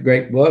 I think, a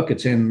great book.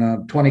 It's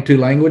in 22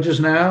 languages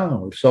now.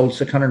 We've sold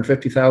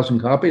 650,000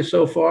 copies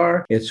so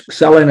far. It's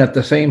selling at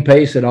the same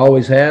pace it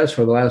always has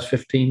for the last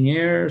 15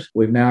 years.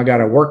 We've now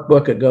got a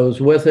workbook that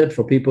goes with it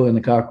for people in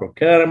the Cockerell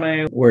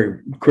Academy. We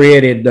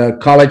created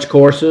college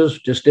courses,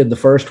 just did the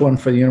first one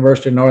for the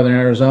University of Northern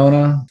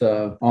Arizona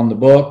on the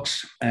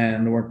books,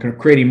 and we're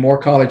creating more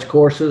college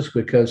courses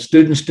because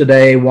students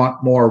today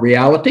want more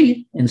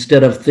reality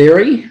instead of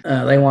theory.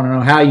 They want to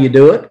know how you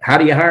do it. How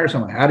do you hire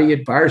someone? How do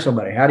you fire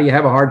somebody? How do you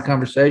have a hard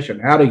conversation?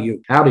 How do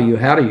you?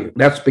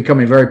 That's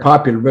becoming very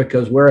popular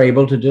because we're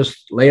able to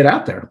just lay it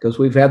out there because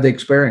we've had the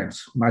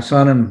experience. My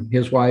son and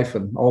his wife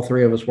and all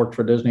 3 of us worked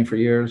for Disney for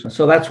years.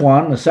 So that's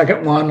one. The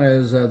second one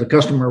is the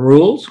Customer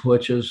Rules,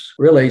 which is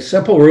really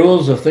simple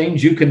rules of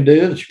things you can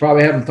do that you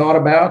probably haven't thought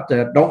about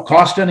that don't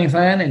cost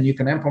anything and you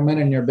can implement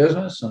in your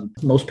business. And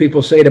most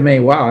people say to me,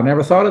 wow, I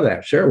never thought of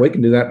that. Sure, we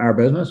can do that in our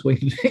business. We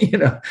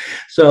can,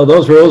 So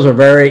those rules are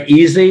very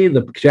easy.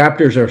 The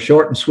chapters are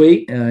short and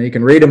sweet. You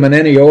can read them in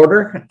any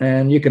order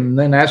and you can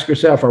then ask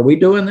yourself, are we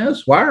doing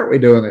this? Why aren't we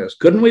doing this?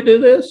 Couldn't we do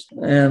this?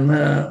 And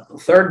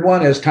third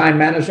one is Time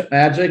Management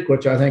Magic,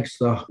 which I think is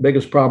the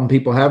biggest problem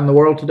people have in the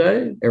world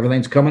today.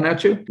 Everything's coming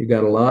at you. You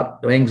got a lot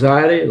of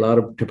anxiety, a lot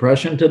of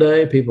depression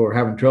today. People are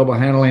having trouble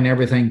handling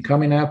everything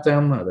coming at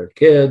them, their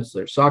kids,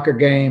 their soccer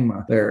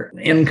game, their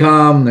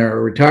income,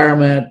 their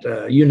retirement,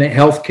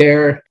 health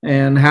care,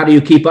 and how do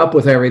you keep up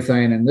with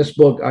everything? And this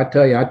book, I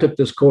tell you, I took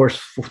this course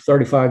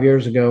 35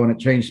 years ago and it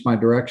changed my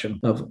direction.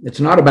 It's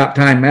not about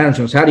time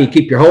management. It's how do you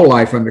keep your whole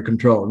life under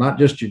control, not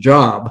just your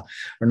job,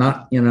 or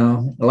not,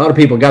 a lot of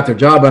people got their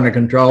job under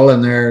control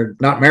and they're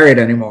not married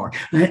anymore,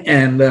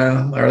 and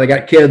or they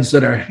got kids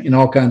that are in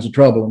all kinds of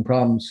trouble and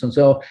problems. And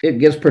so it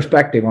gives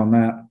perspective on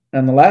that.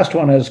 And the last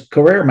one is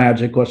Career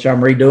Magic, which I'm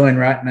redoing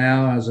right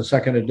now as a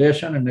second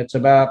edition. And it's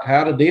about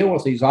how to deal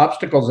with these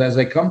obstacles as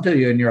they come to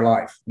you in your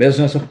life.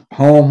 Business,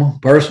 home,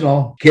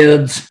 personal,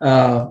 kids,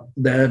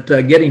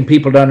 getting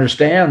people to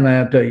understand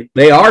that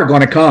they are going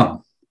to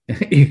come.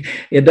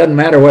 It doesn't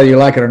matter whether you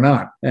like it or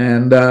not.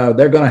 And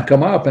they're going to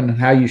come up, and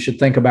how you should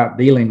think about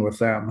dealing with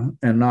them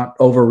and not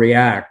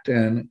overreact.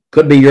 And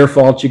could be your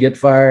fault you get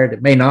fired.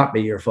 It may not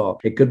be your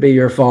fault. It could be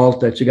your fault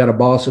that you got a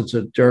boss that's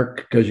a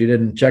jerk because you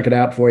didn't check it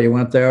out before you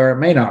went there. It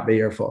may not be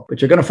your fault,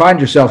 but you're going to find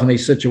yourself in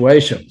these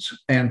situations.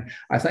 And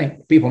I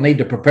think people need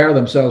to prepare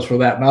themselves for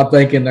that, not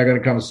thinking they're going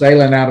to come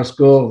sailing out of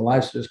school and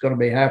life's just going to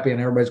be happy and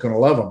everybody's going to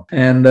love them.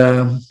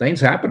 And things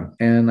happen,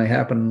 and they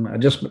happen. I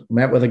just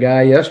met with a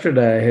guy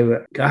yesterday who,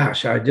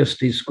 gosh,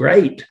 he's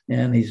great.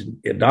 And he's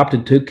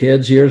adopted 2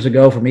 kids years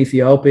ago from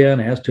Ethiopia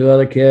and has 2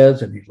 other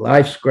kids, and his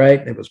life's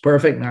great. It was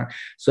perfect. And I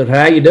said,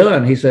 "How you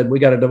doing?" He said, "We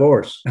got a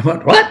divorce." I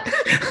went, "What?"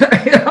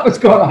 I was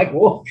going like,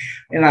 "Whoa."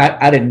 And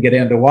I didn't get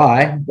into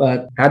why,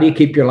 but how do you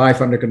keep your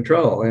life under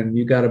control? And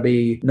you got to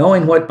be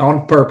knowing what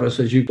on purpose,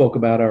 as you spoke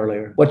about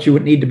earlier, what you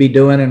would need to be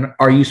doing, and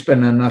are you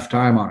spending enough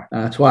time on it?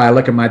 That's why I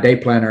look at my day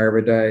planner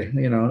every day.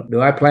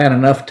 Do I plan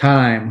enough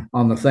time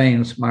on the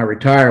things, my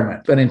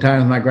retirement, spending time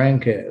with my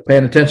grandkids,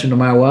 paying attention to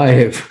my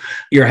wife,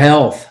 your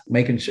health,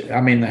 making sure,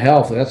 the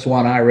health, that's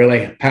one I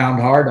really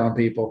pound hard on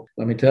people.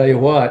 Let me tell you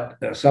what,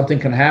 something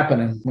can happen.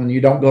 And when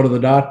you don't go to the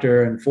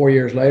doctor and 4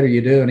 years later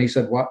you do, and he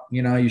said, "What,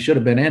 you should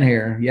have been in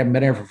here. You haven't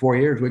been here for 4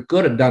 years. We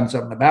could have done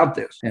something about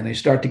this." And they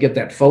start to get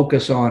that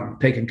focus on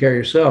taking care of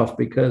yourself,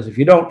 because if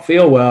you don't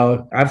feel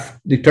well, I've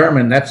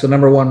determined that's the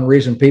number one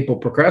reason people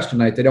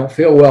procrastinate. They don't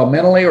feel well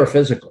mentally or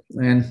physically.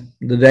 And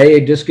the day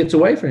it just gets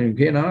away from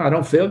you. I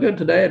don't feel good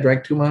today. I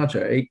drank too much.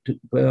 I ate too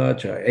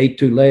much. I ate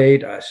too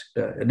late. I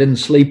didn't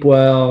sleep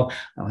well.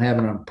 I'm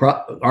having an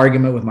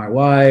argument with my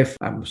wife.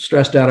 I'm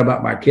stressed out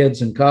about my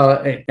kids in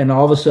college. And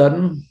all of a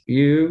sudden,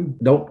 you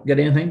don't get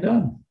anything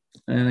done.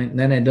 And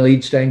then it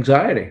leads to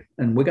anxiety.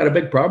 And we got a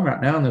big problem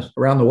right now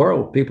around the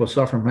world. People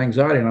suffer from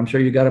anxiety, and I'm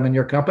sure you got them in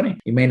your company.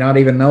 You may not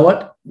even know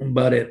it,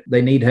 but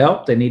they need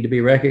help. They need to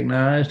be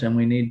recognized, and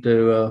we need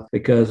to,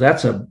 because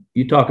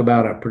you talk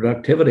about a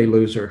productivity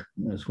loser.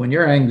 It's when you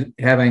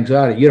have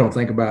anxiety, you don't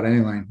think about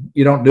anything.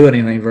 You don't do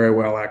anything very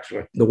well,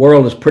 actually. The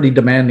world is pretty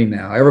demanding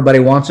now. Everybody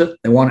wants it.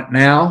 They want it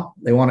now.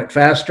 They want it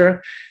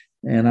faster.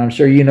 And I'm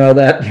sure you know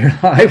that in your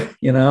life.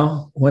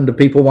 When do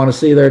people want to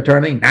see their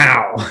attorney?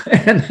 Now.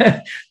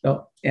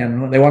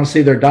 And they want to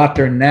see their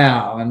doctor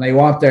now, and they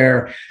want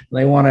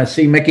to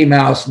see Mickey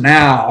Mouse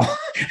now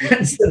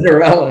and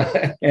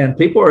Cinderella. And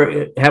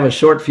people have a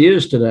short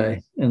fuse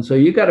today. And so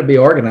you got to be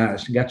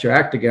organized and got your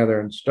act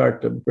together and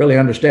start to really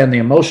understand the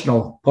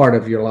emotional part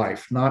of your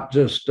life, not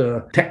just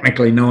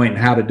technically knowing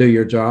how to do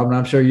your job. And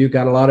I'm sure you've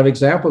got a lot of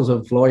examples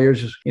of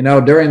lawyers.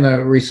 During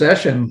the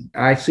recession,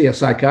 I see a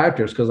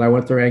psychiatrist because I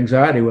went through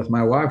anxiety with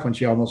my wife when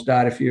she almost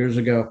died a few years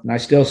ago. And I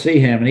still see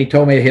him. And he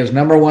told me his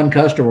number one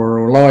customer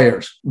were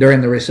lawyers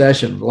during the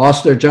recession,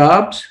 lost their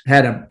jobs,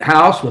 had a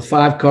house with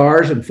 5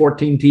 cars and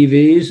 14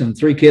 TVs and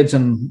 3 kids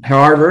in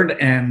Harvard.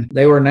 And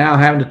they were now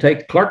having to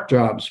take clerk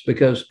jobs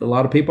because a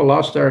lot of people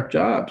lost their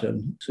jobs.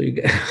 And so you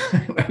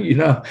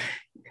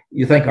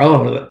think,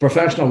 oh, the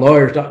professional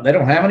lawyers, they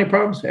don't have any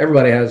problems.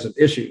 Everybody has an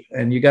issue.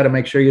 And you got to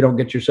make sure you don't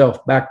get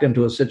yourself backed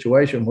into a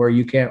situation where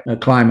you can't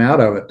climb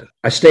out of it.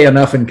 I stay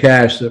enough in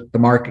cash that the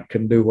market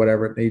can do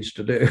whatever it needs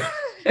to do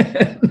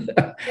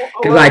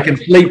because I can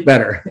sleep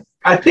better.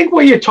 I think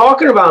what you're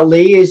talking about,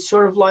 Lee, is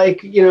sort of like,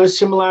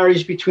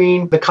 similarities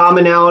between the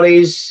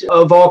commonalities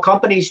of all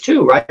companies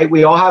too, right?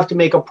 We all have to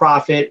make a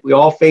profit. We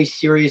all face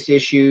serious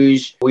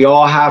issues. We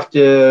all have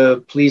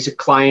to please a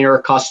client or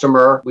a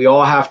customer. We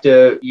all have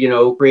to,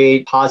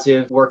 create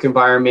positive work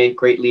environment,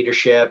 great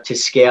leadership to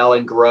scale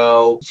and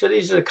grow. So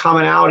these are the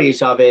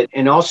commonalities of it.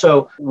 And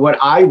also what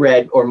I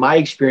read, or my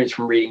experience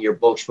from reading your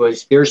books,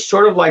 was there's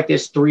sort of like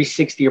this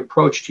 360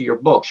 approach to your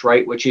books,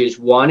 right? Which is,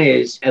 one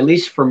is, at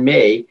least for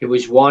me, it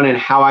was one and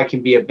how I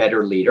can be a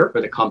better leader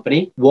for the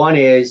company. One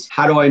is,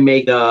 how do I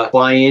make the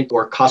client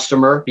or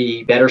customer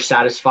be better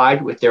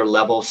satisfied with their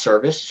level of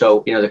service?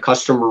 So, the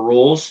customer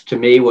rules to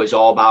me was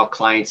all about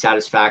client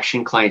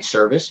satisfaction, client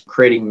service.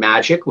 Creating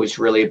magic was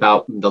really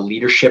about the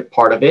leadership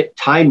part of it.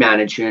 Time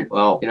management,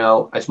 well,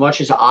 as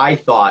much as I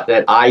thought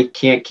that I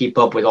can't keep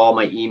up with all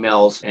my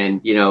emails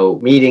and,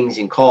 meetings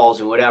and calls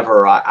and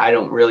whatever, I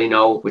don't really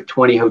know, with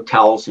 20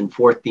 hotels and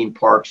 4 theme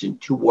parks and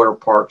 2 water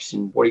parks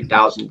and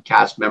 40,000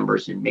 cast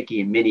members and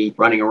Mickey and Minnie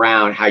running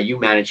around, how you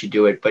manage to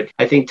do it. But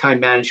I think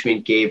time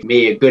management gave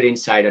me a good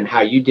insight on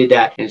how you did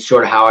that and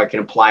sort of how I can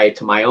apply it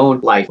to my own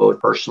life, both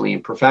personally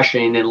and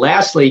professionally. And then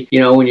lastly,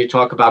 when you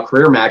talk about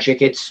career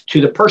magic, it's to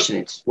the person.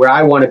 It's where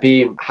I want to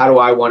be and how do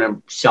I want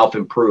to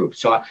self-improve.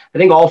 So I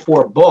think all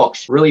 4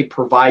 books really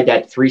provide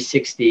that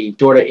 360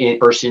 sort of in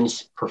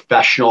person's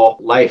professional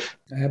life.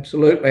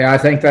 Absolutely. I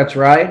think that's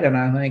right. And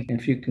I think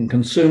if you can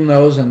consume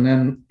those and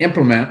then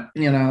implement,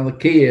 the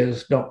key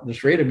is don't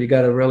just read them. You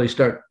got to really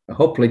start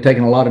hopefully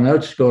taking a lot of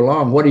notes to go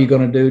along. What are you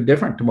going to do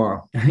different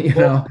tomorrow?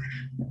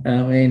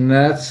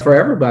 That's for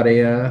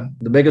everybody.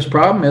 The biggest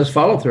problem is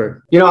follow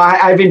through.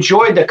 I've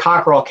enjoyed the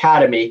Cockerell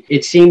Academy.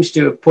 It seems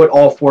to put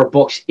all 4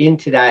 books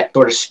into that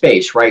sort of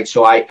space, right?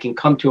 So I can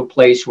come to a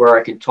place where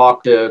I can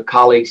talk to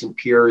colleagues and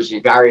peers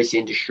in various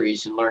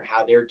industries and learn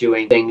how they're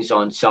doing things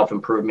on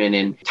self-improvement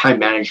and time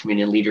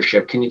management and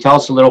leadership. Can you tell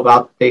us a little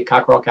about the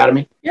Cockerell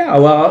Academy? Yeah,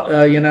 well,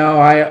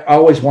 I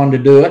always wanted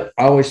to do it.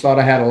 I always thought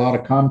I had a lot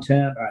of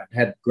content. I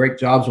had great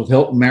jobs with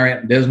Hilton,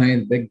 Marriott, and Disney,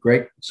 big,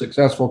 great,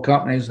 successful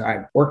companies.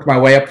 I worked my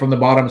way up from the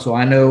bottom, so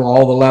I knew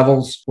all the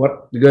levels,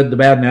 what the good, the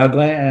bad, and the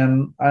ugly.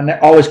 And I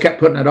always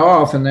kept putting it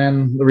off. And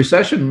then the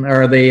recession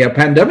or the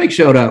pandemic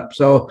showed up.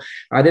 So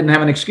I didn't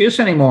have an excuse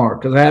anymore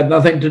because I had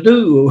nothing to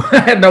do. I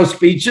had no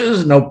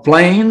speeches, no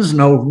planes,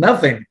 no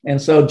nothing.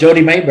 And so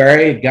Jody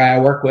Mayberry, a guy I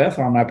work with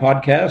on my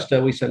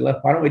podcast, we said,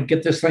 look, why don't we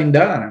get this thing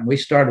done? And we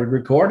started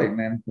recording,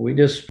 and we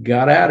just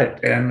got at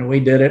it, and we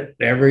did it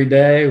every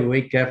day,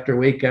 week after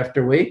week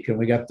after week. And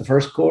we got the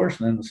first course,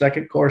 and then the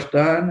second course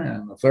done,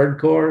 and the third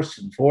course,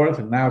 and fourth,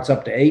 and now it's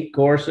up to 8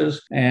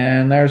 courses.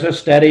 And there's a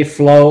steady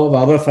flow of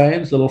other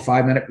things, little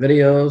 5-minute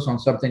videos on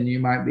something you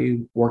might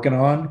be working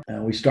on.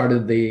 We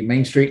started the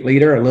Main Street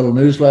Leader, a little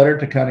newsletter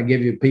to kind of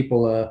give you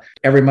people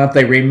every month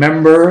they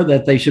remember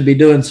that they should be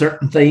doing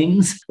certain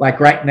things. Like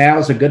right now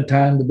is a good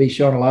time to be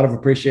showing a lot of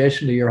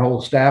appreciation to your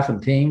whole staff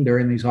and team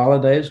during these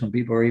holidays when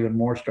people are even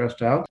more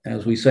stressed out.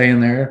 As we say in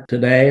there,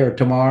 today or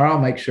tomorrow,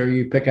 make sure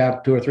you pick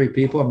out 2 or 3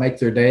 people and make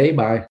their day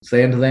by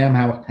saying to them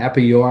how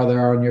happy you are they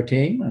are on your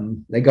team.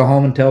 And they go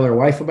home and tell their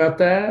wife about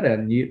that,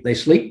 and they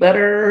sleep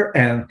better,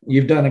 and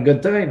you've done a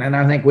good thing. And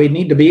I think we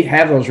need to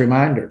have those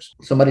reminders.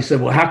 Somebody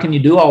said, well, how can you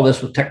do all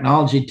this with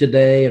technology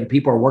today and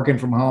people are working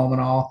from home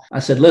and all? I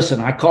said, listen,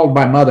 I called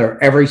my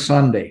mother every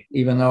Sunday,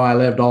 even though I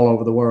lived all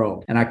over the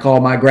world. And I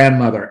called my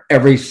grandmother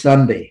every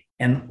Sunday.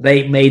 And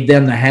they made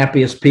them the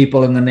happiest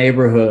people in the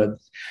neighborhood,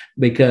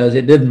 because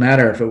it didn't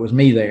matter if it was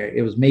me there.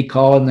 It was me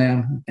calling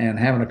them and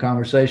having a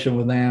conversation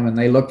with them, and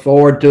they look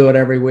forward to it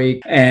every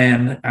week.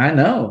 And I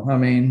know, I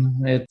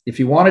mean, if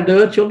you want to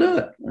do it, you'll do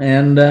it.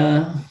 And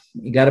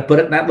you got to put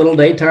it in that little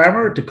day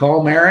timer to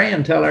call Mary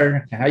and tell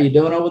her, how you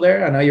doing over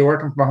there? I know you're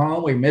working from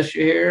home. We miss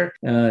you here.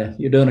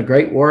 You're doing a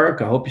great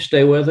work. I hope you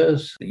stay with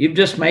us. You've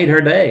just made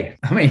her day.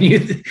 I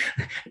mean,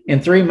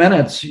 in 3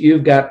 minutes,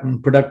 you've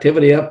gotten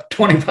productivity up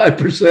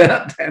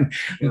 25%, and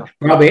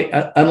probably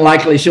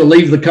unlikely she'll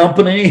leave the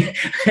company.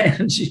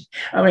 And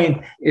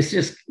it's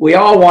just, we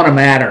all want to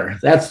matter.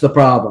 That's the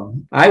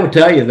problem. I would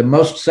tell you the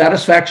most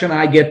satisfaction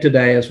I get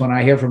today is when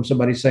I hear from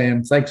somebody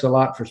saying, thanks a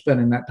lot for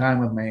spending that time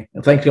with me.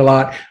 And thank you a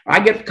lot. I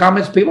get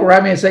comments, people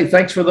write me and say,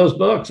 thanks for those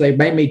books. They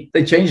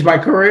changed my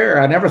career.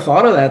 I never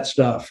thought of that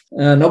stuff.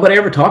 Nobody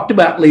ever talked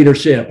about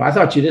leadership. I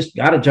thought you just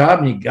got a job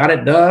and you got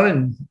it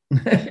done,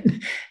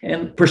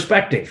 and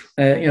perspective,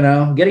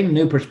 getting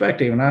new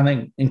perspective. And I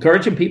think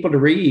encouraging people to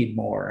read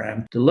more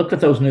and to look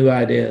at those new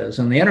ideas.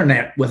 And the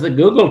internet, with the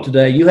Google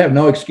today, you have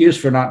no excuse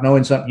for not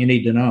knowing something you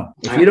need to know.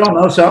 If you don't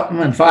know something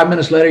and 5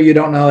 minutes later you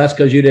don't know, that's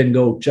because you didn't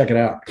go check it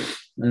out.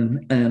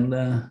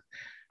 And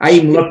I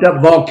even looked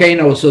up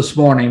volcanoes this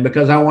morning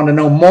because I want to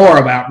know more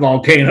about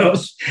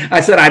volcanoes.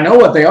 I said, I know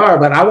what they are,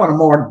 but I want to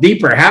more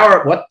deeper.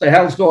 What the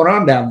hell's going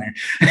on down there?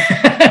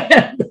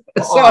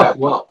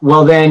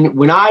 Well, then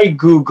when I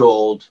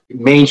Googled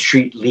Main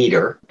Street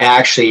Leader,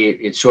 actually,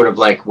 it sort of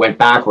like went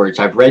backwards.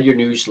 I've read your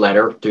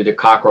newsletter through the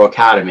Cockerell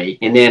Academy,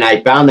 and then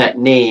I found that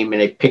name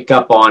and I picked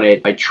up on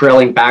it by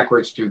trailing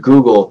backwards through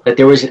Google that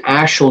there was an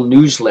actual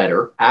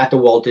newsletter at the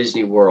Walt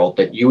Disney World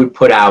that you would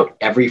put out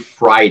every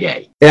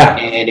Friday. Yeah.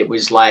 And it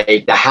was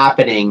like the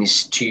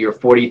happenings to your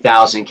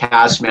 40,000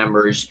 cast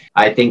members,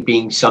 I think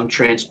being some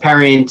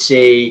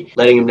transparency,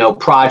 letting them know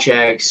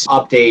projects,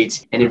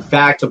 updates. And in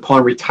fact,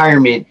 upon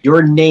retirement,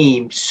 your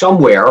name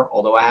somewhere,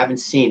 although I haven't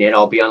seen it,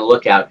 I'll be on the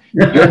lookout,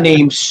 your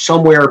name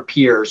somewhere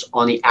appears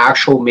on the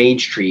actual Main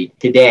Street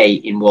today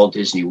in Walt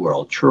Disney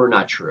World. True or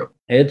not true?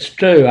 It's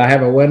true. I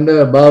have a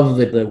window above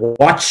the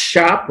watch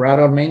shop right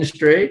on Main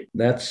Street.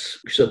 That's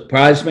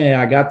surprised me.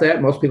 I got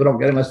that. Most people don't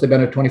get it unless they've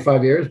been there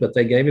 25 years, but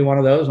they gave me one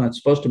of those, and it's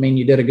supposed to mean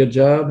you did a good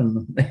job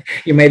and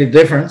you made a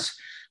difference.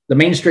 The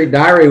Main Street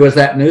Diary was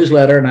that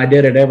newsletter, and I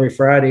did it every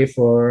Friday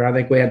for, I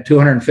think we had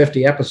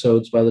 250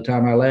 episodes by the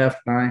time I left.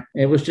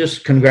 It was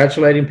just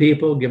congratulating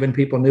people, giving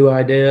people new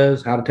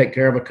ideas, how to take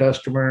care of a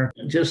customer,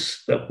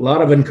 just a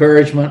lot of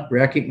encouragement,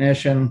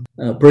 recognition,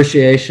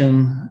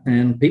 appreciation,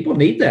 and people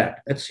need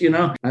that. It's,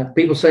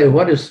 people say,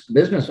 what is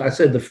business? I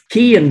said, the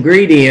key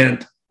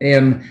ingredient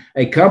in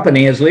a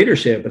company is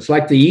leadership. It's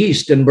like the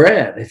yeast in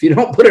bread. If you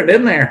don't put it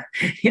in there,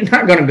 you're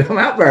not going to come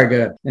out very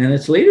good. And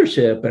it's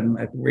leadership and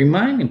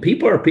reminding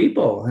people are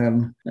people,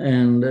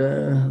 and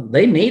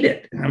they need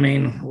it. I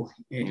mean,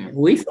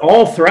 we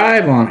all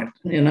thrive on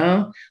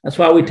it. That's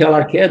why we tell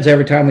our kids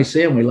every time we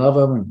see them, we love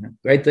them and how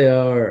great they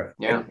are.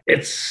 Yeah.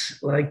 It's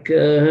like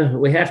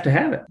we have to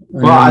have it.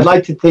 Well, I'd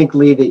like to think,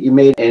 Lee, that you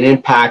made an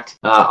impact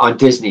on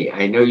Disney.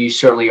 I know you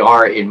certainly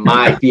are in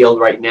my field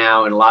right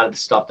now, and a lot of the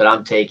stuff that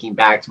I'm taking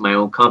back to my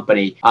own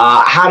company.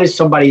 How does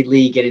somebody,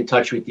 Lee, get in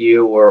touch with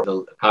you or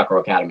the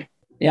Cockerell Academy?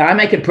 Yeah, I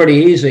make it pretty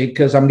easy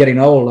because I'm getting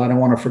old. I don't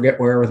want to forget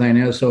where everything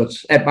is. So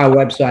it's at my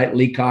website,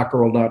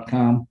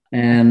 leecockerell.com.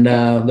 And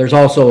there's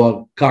also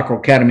a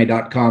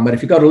cockerellacademy.com. But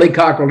if you go to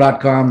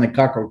leecockerell.com, the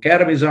Cockerell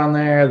Academy's on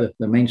there.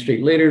 The Main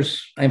Street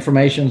Leaders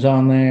information's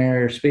on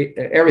there.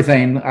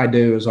 Everything I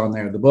do is on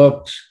there. The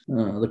books,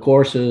 the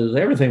courses,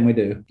 everything we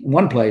do in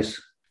one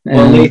place.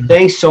 Well, Lee,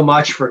 thanks so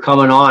much for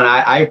coming on.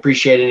 I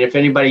appreciate it. If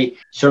anybody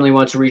certainly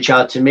wants to reach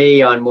out to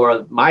me on more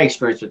of my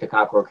experience with the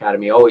Cockerell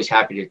Academy, always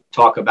happy to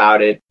talk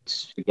about it.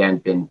 It's, again,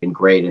 been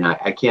great. And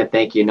I can't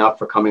thank you enough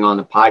for coming on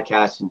the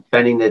podcast and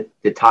spending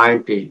the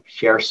time to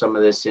share some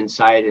of this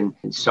insight and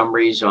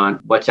summaries on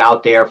what's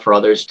out there for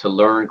others to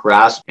learn,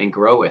 grasp, and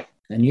grow with.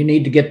 And you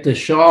need to get the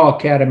Shaw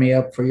Academy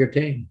up for your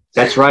team.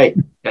 That's right.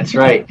 That's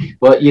right.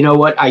 Well, you know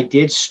what I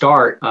did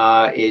start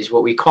is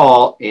what we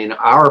call in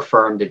our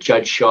firm, the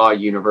Judge Shaw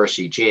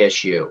University,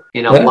 JSU.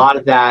 And a lot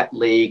of that,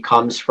 Lee,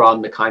 comes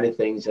from the kind of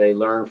things that I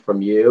learned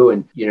from you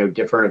and,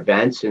 different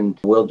events. And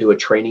we'll do a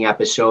training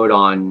episode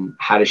on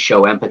how to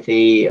show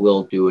empathy.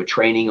 We'll do a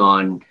training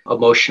on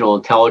emotional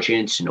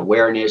intelligence and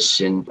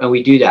awareness. And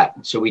we do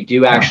that. So we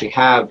do actually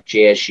have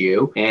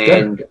JSU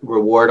and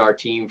reward our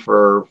team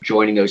for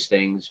joining those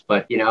things.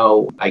 But,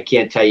 I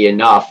can't tell you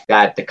enough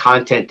that the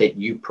content that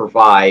you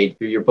provide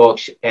through your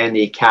books and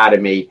the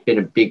Academy been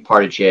a big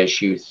part of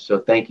JSU. So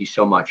thank you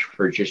so much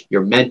for just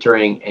your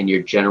mentoring and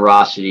your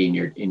generosity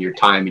and your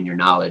time and your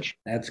knowledge.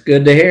 That's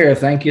good to hear.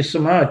 Thank you so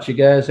much. You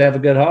guys have a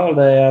good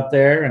holiday out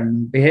there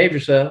and behave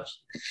yourselves.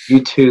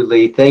 You too,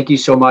 Lee. Thank you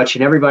so much.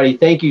 And everybody,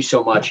 thank you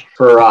so much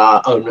for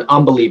an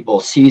unbelievable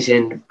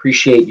season.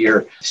 Appreciate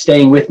your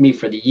staying with me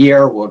for the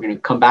year. We're going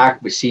to come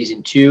back with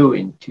season 2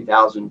 in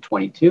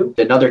 2022.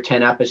 Another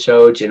 10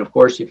 episodes. And of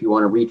course, if you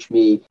want to reach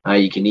me,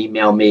 you can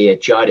email me at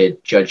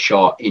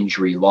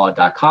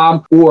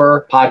judd@judgeshawinjurylaw.com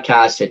or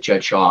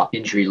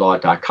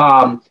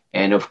podcast@judgeshawinjurylaw.com.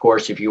 And of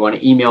course, if you want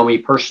to email me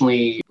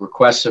personally,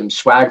 request some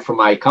swag from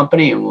my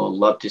company, and we'll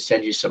love to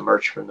send you some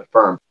merch from the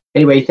firm.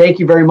 Anyway, thank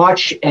you very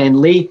much. And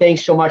Lee,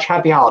 thanks so much.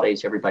 Happy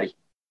holidays, everybody.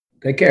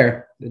 Take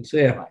care. Good to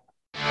see you. Bye.